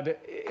 And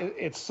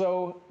it's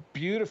so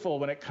beautiful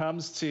when it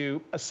comes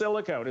to a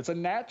silicone. It's a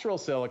natural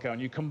silicone.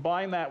 You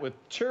combine that with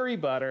churi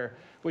butter,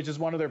 which is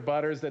one of their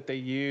butters that they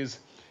use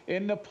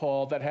in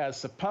Nepal that has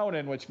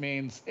saponin, which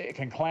means it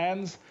can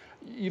cleanse.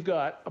 You've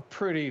got a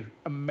pretty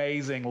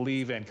amazing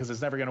leave-in because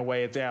it's never going to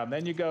weigh it down.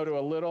 Then you go to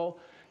a little,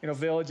 you know,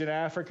 village in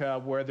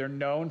Africa where they're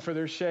known for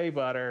their shea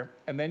butter,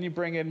 and then you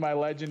bring in my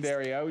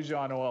legendary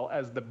Ojon oil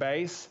as the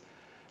base.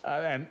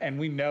 And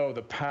we know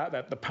the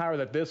power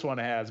that this one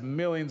has,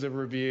 millions of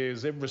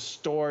reviews. It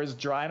restores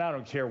dry, and I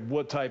don't care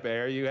what type of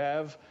hair you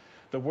have.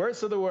 The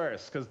worst of the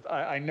worst, because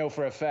I know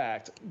for a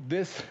fact,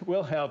 this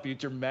will help you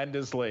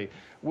tremendously.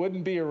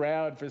 Wouldn't be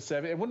around for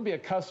it wouldn't be a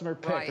customer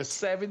pick for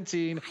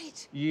 17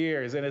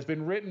 years. And it's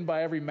been written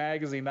by every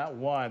magazine, not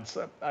once.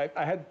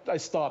 I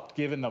stopped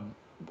giving them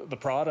the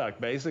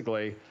product,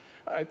 basically.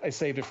 I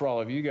saved it for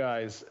all of you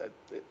guys.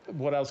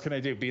 What else can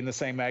I do? Be in the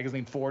same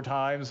magazine 4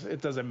 times?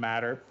 It doesn't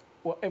matter.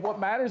 What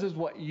matters is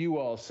what you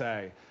all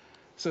say.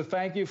 So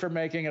thank you for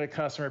making it a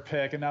customer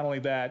pick. And not only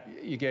that,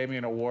 you gave me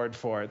an award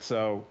for it.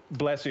 So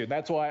bless you.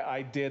 That's why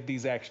I did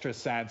these extra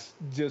scents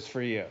just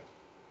for you.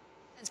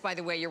 By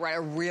the way, you're right,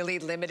 are really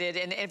limited.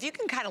 And if you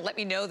can kind of let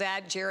me know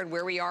that, Jared,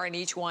 where we are in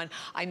each one.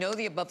 I know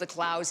the Above the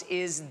Clouds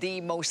is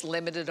the most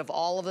limited of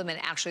all of them and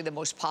actually the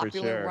most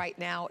popular right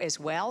now as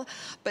well.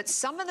 But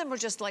some of them are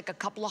just like a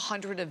couple of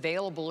hundred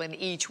available in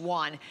each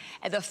one.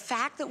 And the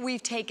fact that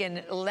we've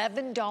taken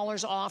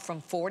 $11 off from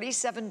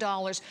 $47,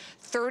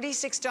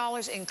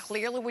 $36, and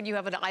clearly when you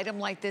have an item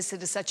like this,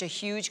 it is such a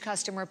huge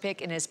customer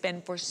pick and has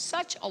been for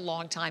such a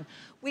long time.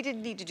 We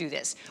didn't need to do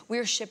this. We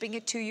are shipping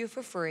it to you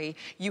for free.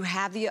 You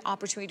have the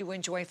opportunity to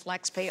enjoy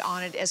flex pay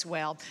on it as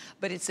well.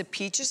 But it's the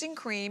peaches and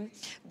cream,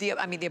 the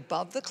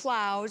Above the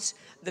Clouds,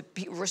 the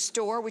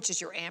Restore, which is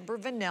your amber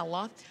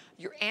vanilla.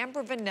 Your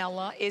amber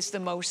vanilla is the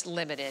most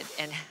limited.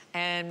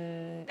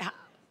 And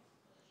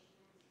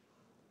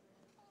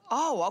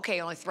oh,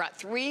 okay, only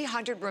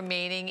 300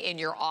 remaining in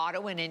your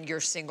auto and in your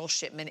single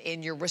shipment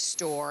in your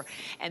Restore.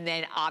 And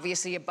then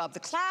obviously Above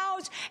the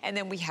Clouds, and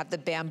then we have the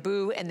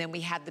bamboo, and then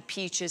we have the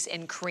peaches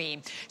and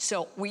cream.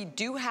 So we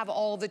do have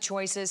all the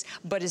choices,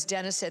 but as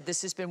Dennis said,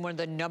 this has been one of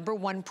the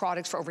 #1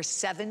 products for over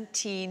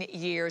 17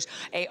 years.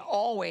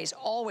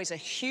 Always a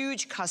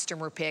huge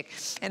customer pick.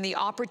 And the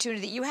opportunity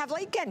that you have,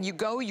 like again, you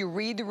go, you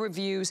read the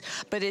reviews,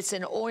 but it's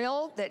an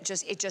oil that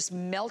just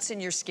melts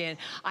in your skin.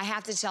 I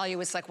have to tell you,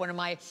 it's like one of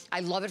my, I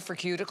love it for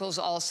cuticles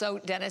also,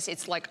 Dennis.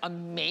 It's like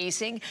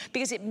amazing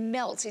because it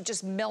melts. It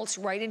just melts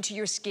right into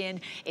your skin.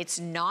 It's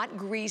not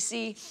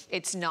greasy.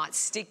 It's not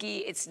sticky.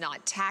 It's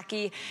not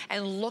tacky.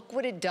 And look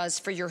what it does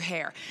for your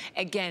hair.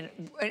 Again,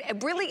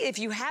 really, if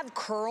you have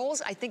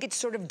curls, I think it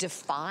sort of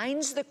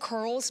defines the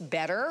curls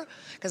better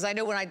because I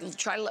know when I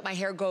try to let my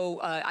hair go,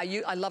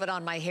 I love it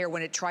on my hair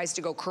when it tries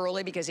to go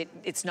curly because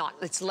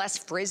it's less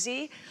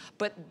frizzy,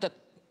 but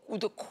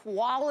the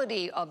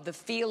quality of the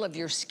feel of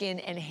your skin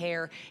and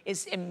hair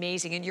is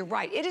amazing. And you're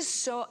right, it's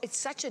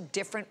such a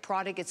different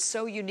product. It's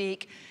so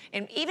unique.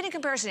 And even in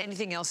comparison to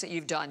anything else that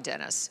you've done,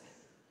 Dennis.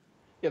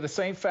 Yeah, the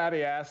same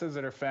fatty acids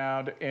that are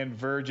found in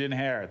virgin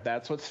hair.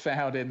 That's what's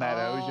found in that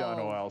ozone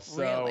oil.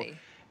 So really?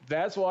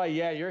 That's why,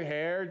 yeah, your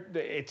hair,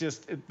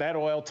 that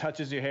oil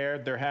touches your hair,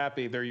 they're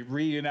happy. They're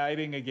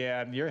reuniting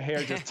again. Your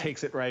hair just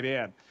takes it right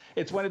in.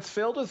 It's when it's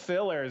filled with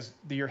fillers,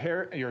 your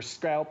hair, your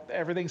scalp,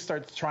 everything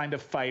starts trying to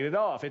fight it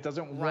off. It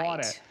doesn't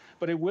want it,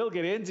 but it will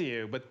get into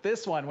you. But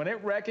this one, when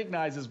it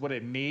recognizes what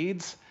it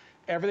needs,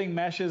 everything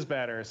meshes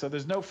better. So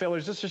there's no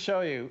fillers. Just to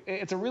show you,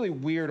 it's a really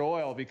weird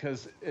oil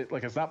because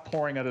it's not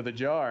pouring out of the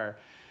jar.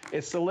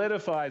 It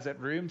solidifies at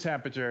room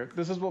temperature.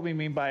 This is what we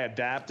mean by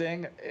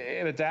adapting.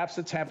 It adapts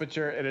to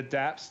temperature. It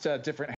adapts to different